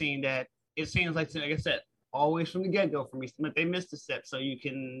vaccine that it seems like I said, always from the get-go for me, but they missed a step. So you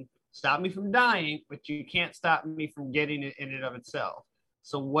can stop me from dying, but you can't stop me from getting it in and of itself.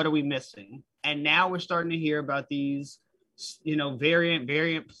 So what are we missing? And now we're starting to hear about these,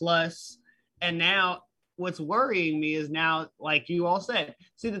 variant plus. And now what's worrying me is now, like you all said,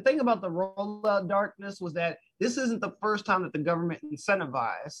 see, the thing about the rollout darkness was that this isn't the first time that the government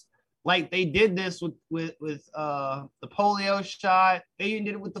incentivized. Like they did this with the polio shot. They even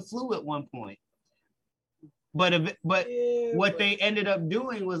did it with the flu at one point. But what they ended up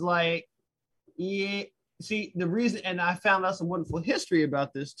doing was like, see, the reason, and I found out some wonderful history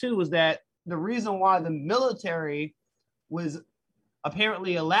about this too, was that the reason why the military was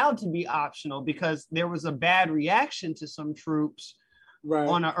apparently allowed to be optional because there was a bad reaction to some troops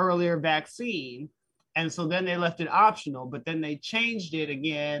on an earlier vaccine. And so then they left it optional, but then they changed it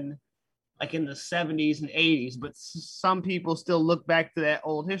again, like in the 70s and 80s. But some people still look back to that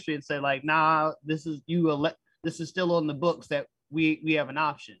old history and say like, nah, this is still on the books that we have an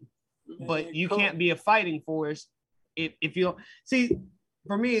option. But you can't be a fighting force if you don't. See,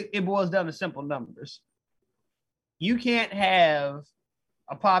 for me, it boils down to simple numbers. You can't have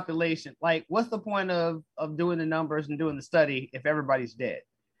a population. Like, what's the point of doing the numbers and doing the study if everybody's dead?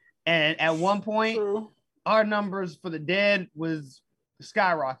 And at one point, our numbers for the dead was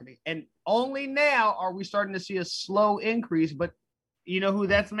skyrocketing. And only now are we starting to see a slow increase. But you know who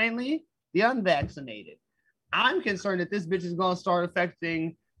that's mainly? The unvaccinated. I'm concerned that this bitch is going to start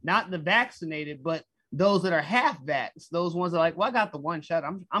affecting not the vaccinated, but those that are half vaxxed. Those ones that are like, well, I got the one shot.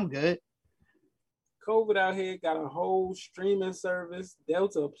 I'm good. COVID out here got a whole streaming service,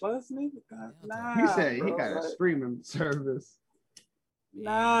 Delta Plus, nigga. Nah, he said bro, he got a streaming service.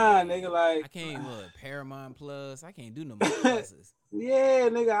 Nah, nigga, like I can't Paramount Plus. I can't do no more pluses. Yeah,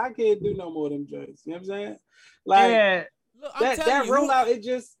 nigga, I can't do no more of them joints. You know what I'm saying? Like Look, that rollout, it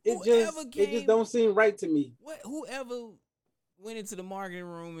just don't seem right to me. Whoever went into the marketing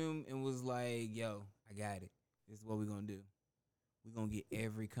room and was like, yo, I got it. This is what we're gonna do. We're gonna get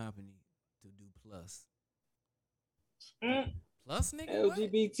every company to do plus. Plus, nigga.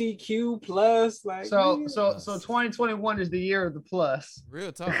 LGBTQ plus, like so 2021 is the year of the plus.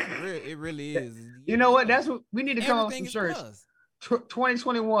 Real talk. It really is. You know what? That's what we need to come up with some shirts.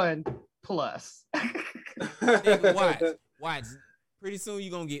 2021 plus. Nigga, watch. Pretty soon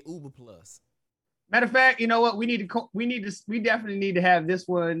you're gonna get Uber plus. Matter of fact, you know what? We definitely need to have this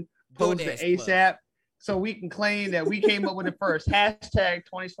one posted ASAP so we can claim that we came up with it first. Hashtag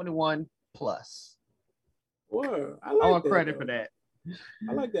 2021 plus. Whoa, I want credit for that.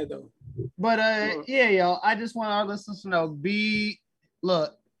 I like that though. But yeah, yo, I just want our listeners to know.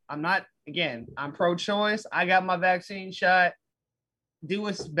 Look, I'm pro-choice. I got my vaccine shot. Do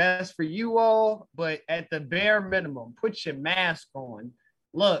what's best for you all, but at the bare minimum, put your mask on.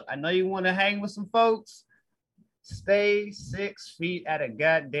 Look, I know you want to hang with some folks. Stay 6 feet at a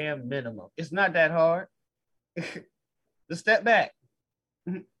goddamn minimum. It's not that hard. Just step back.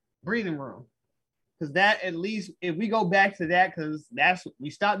 Breathing room. Because that, at least, if we go back to that, because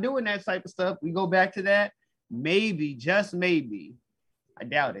we stopped doing that type of stuff, we go back to that, maybe, just maybe, I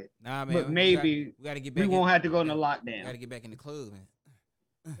doubt it. Nah, man. But maybe we gotta get back. We won't have to go into lockdown. Gotta get back in the club, man.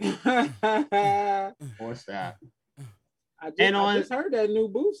 Or stop. I just heard that new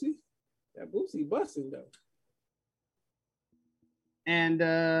Boosie. That Boosie busting though. And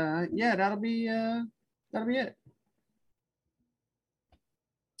yeah, that'll be it.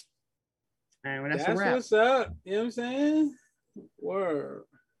 And that's a wrap. What's up. You know what I'm saying? Word.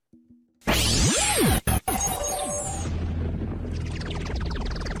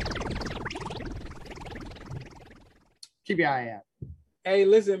 Keep your eye out. Hey,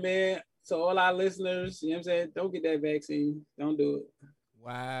 listen, man. So all our listeners, you know what I'm saying? Don't get that vaccine. Don't do it.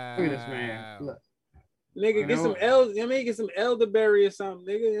 Wow. Look at this man. Look. Nigga, get some elderberry or something,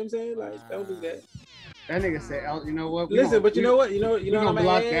 nigga. You know what I'm saying? Like, don't do that. That nigga said, you know what? Listen, but you know what? You know I'm gonna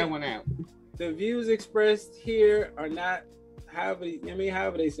block that one out. The views expressed here are not however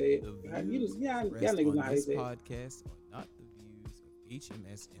they say it. Y'all niggas know how they say it. Podcast are not the views of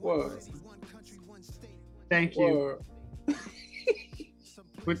HMS. Word. Thank you.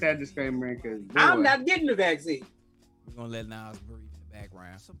 Put that disclaimer in, because I'm not getting the vaccine. We're gonna let Nas breathe in the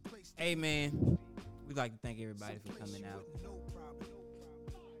background. Hey man, we'd like to thank everybody for coming out.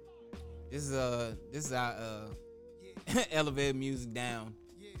 This is our elevator music down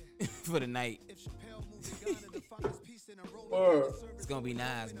for the night. It's gonna be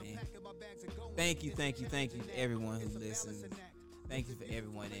nice, man. Thank you to everyone who listens. Thank you for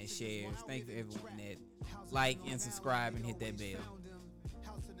everyone that shares. Thank you for everyone that like and subscribe and hit that bell.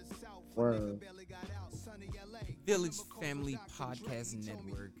 Word. Village Family Podcast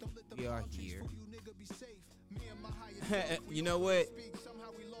Network. We are here. You know what?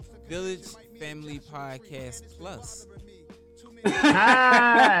 Village Family Podcast Plus.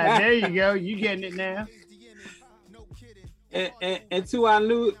 There you go. You getting it now. And to our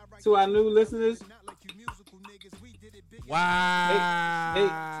new listeners,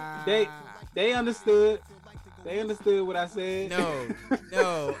 wow. They understood. They understood what I said.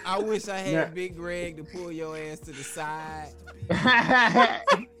 No. I wish I had Big Greg to pull your ass to the side.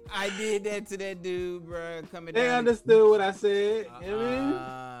 I did that to that dude, bro. They understood what I said. You know what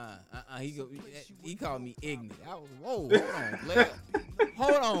I mean? He called me ignorant. I was, whoa,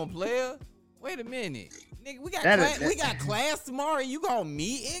 hold on, player. Wait a minute. Nigga, we got class tomorrow and you call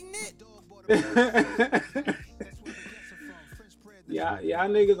me ignorant? Y'all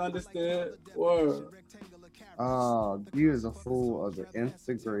niggas understood. Word. Oh, you is a fool of the nth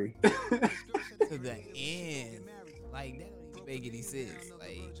degree. To the end. Like, that don't even make any sense.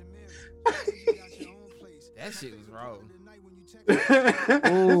 Like, that shit was wrong.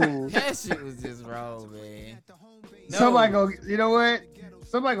 Ooh. That shit was just wrong, man. No. Somebody gonna, you know what?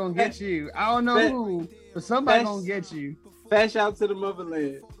 Somebody gonna get you. I don't know who, but somebody gonna get you. Fast out to the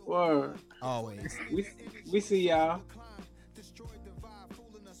motherland. Word. Always. We see y'all.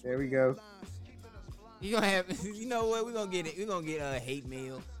 There we go. You gonna have, you know what? We're gonna get it. We're gonna get a hate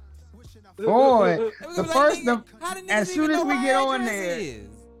mail. Boy, Like, as soon as we get on there, is?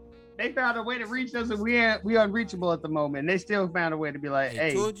 they found a way to reach us, and we unreachable at the moment. They still found a way to be like,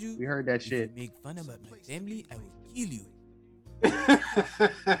 "Hey, we heard that shit." If you make fun about my family, I will kill you.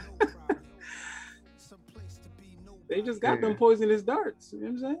 They just got them poisonous darts. You know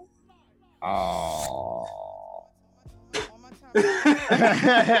what I'm saying?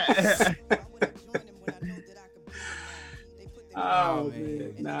 Oh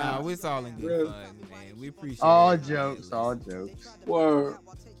man, nah, it's all in good fun, man. We appreciate all it. Jokes. Word.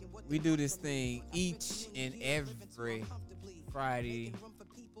 We do this thing each and every Friday.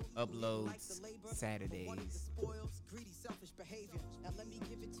 Uploads Saturdays,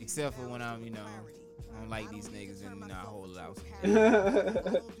 except for when I'm, I don't like these niggas and I hold it out.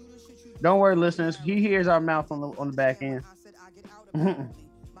 Don't worry, listeners. He hears our mouth on the back end.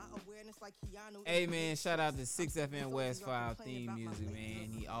 Hey man, shout out to 6FM West 5 theme music, man.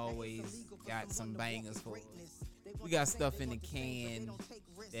 He always got some bangers for us. We got stuff in the can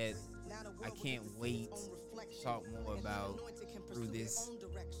that I can't wait to talk more about through this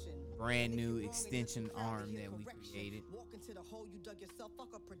brand new extension arm that we created.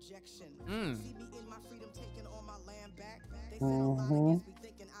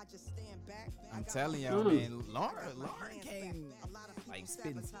 I'm telling y'all, man, Lauren came like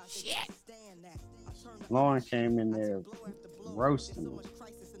spitting some shit. Lauren came in there roasting.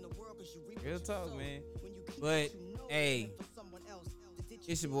 Real talk, man. But hey,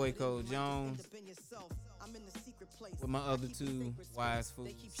 it's your boy Cole Jones with my other two wise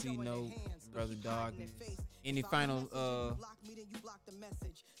folks, C-Note, Brother Darkness. Any final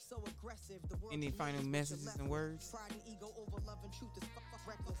messages and words?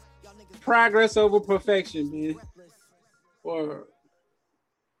 Progress over perfection, man. Or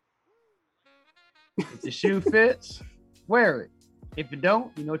if the shoe fits, wear it. If it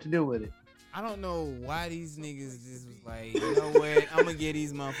don't, you know what to do with it. I don't know why these niggas just was like, you know what? I'm gonna give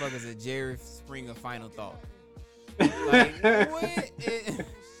these motherfuckers a Jerry Springer final thought. Like, what?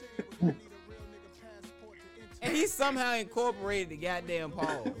 And he somehow incorporated the goddamn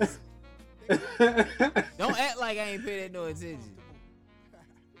pause. Don't act like I ain't paying that no attention.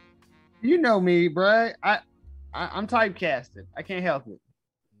 You know me, bruh. I'm typecasted. I can't help it.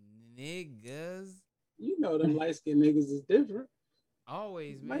 Niggas. You know them light-skinned niggas is different.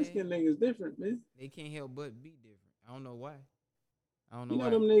 Always, man. Light-skinned niggas different, man. They can't help but be different. I don't know why. You know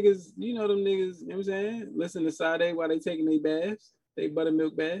them niggas, you know what I'm saying? Listen to Sade while they taking their baths. They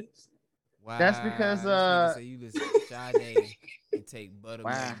buttermilk baths. Wow. That's because so you listen to Sade and take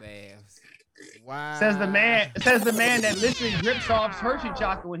buttermilk baths. Wow. Says the man that literally rips off Hershey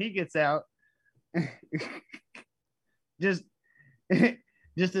chocolate when he gets out. just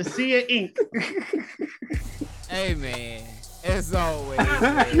a sea of ink. Hey man, as always,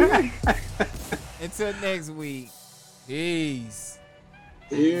 man. Until next week, peace.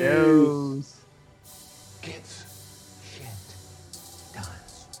 Yes. Gets shit done.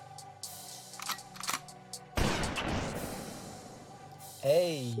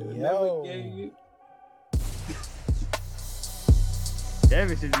 Hey, yo.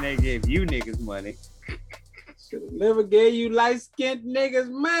 Ever since they gave you niggas money. Should have never gave you light-skinned niggas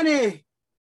money.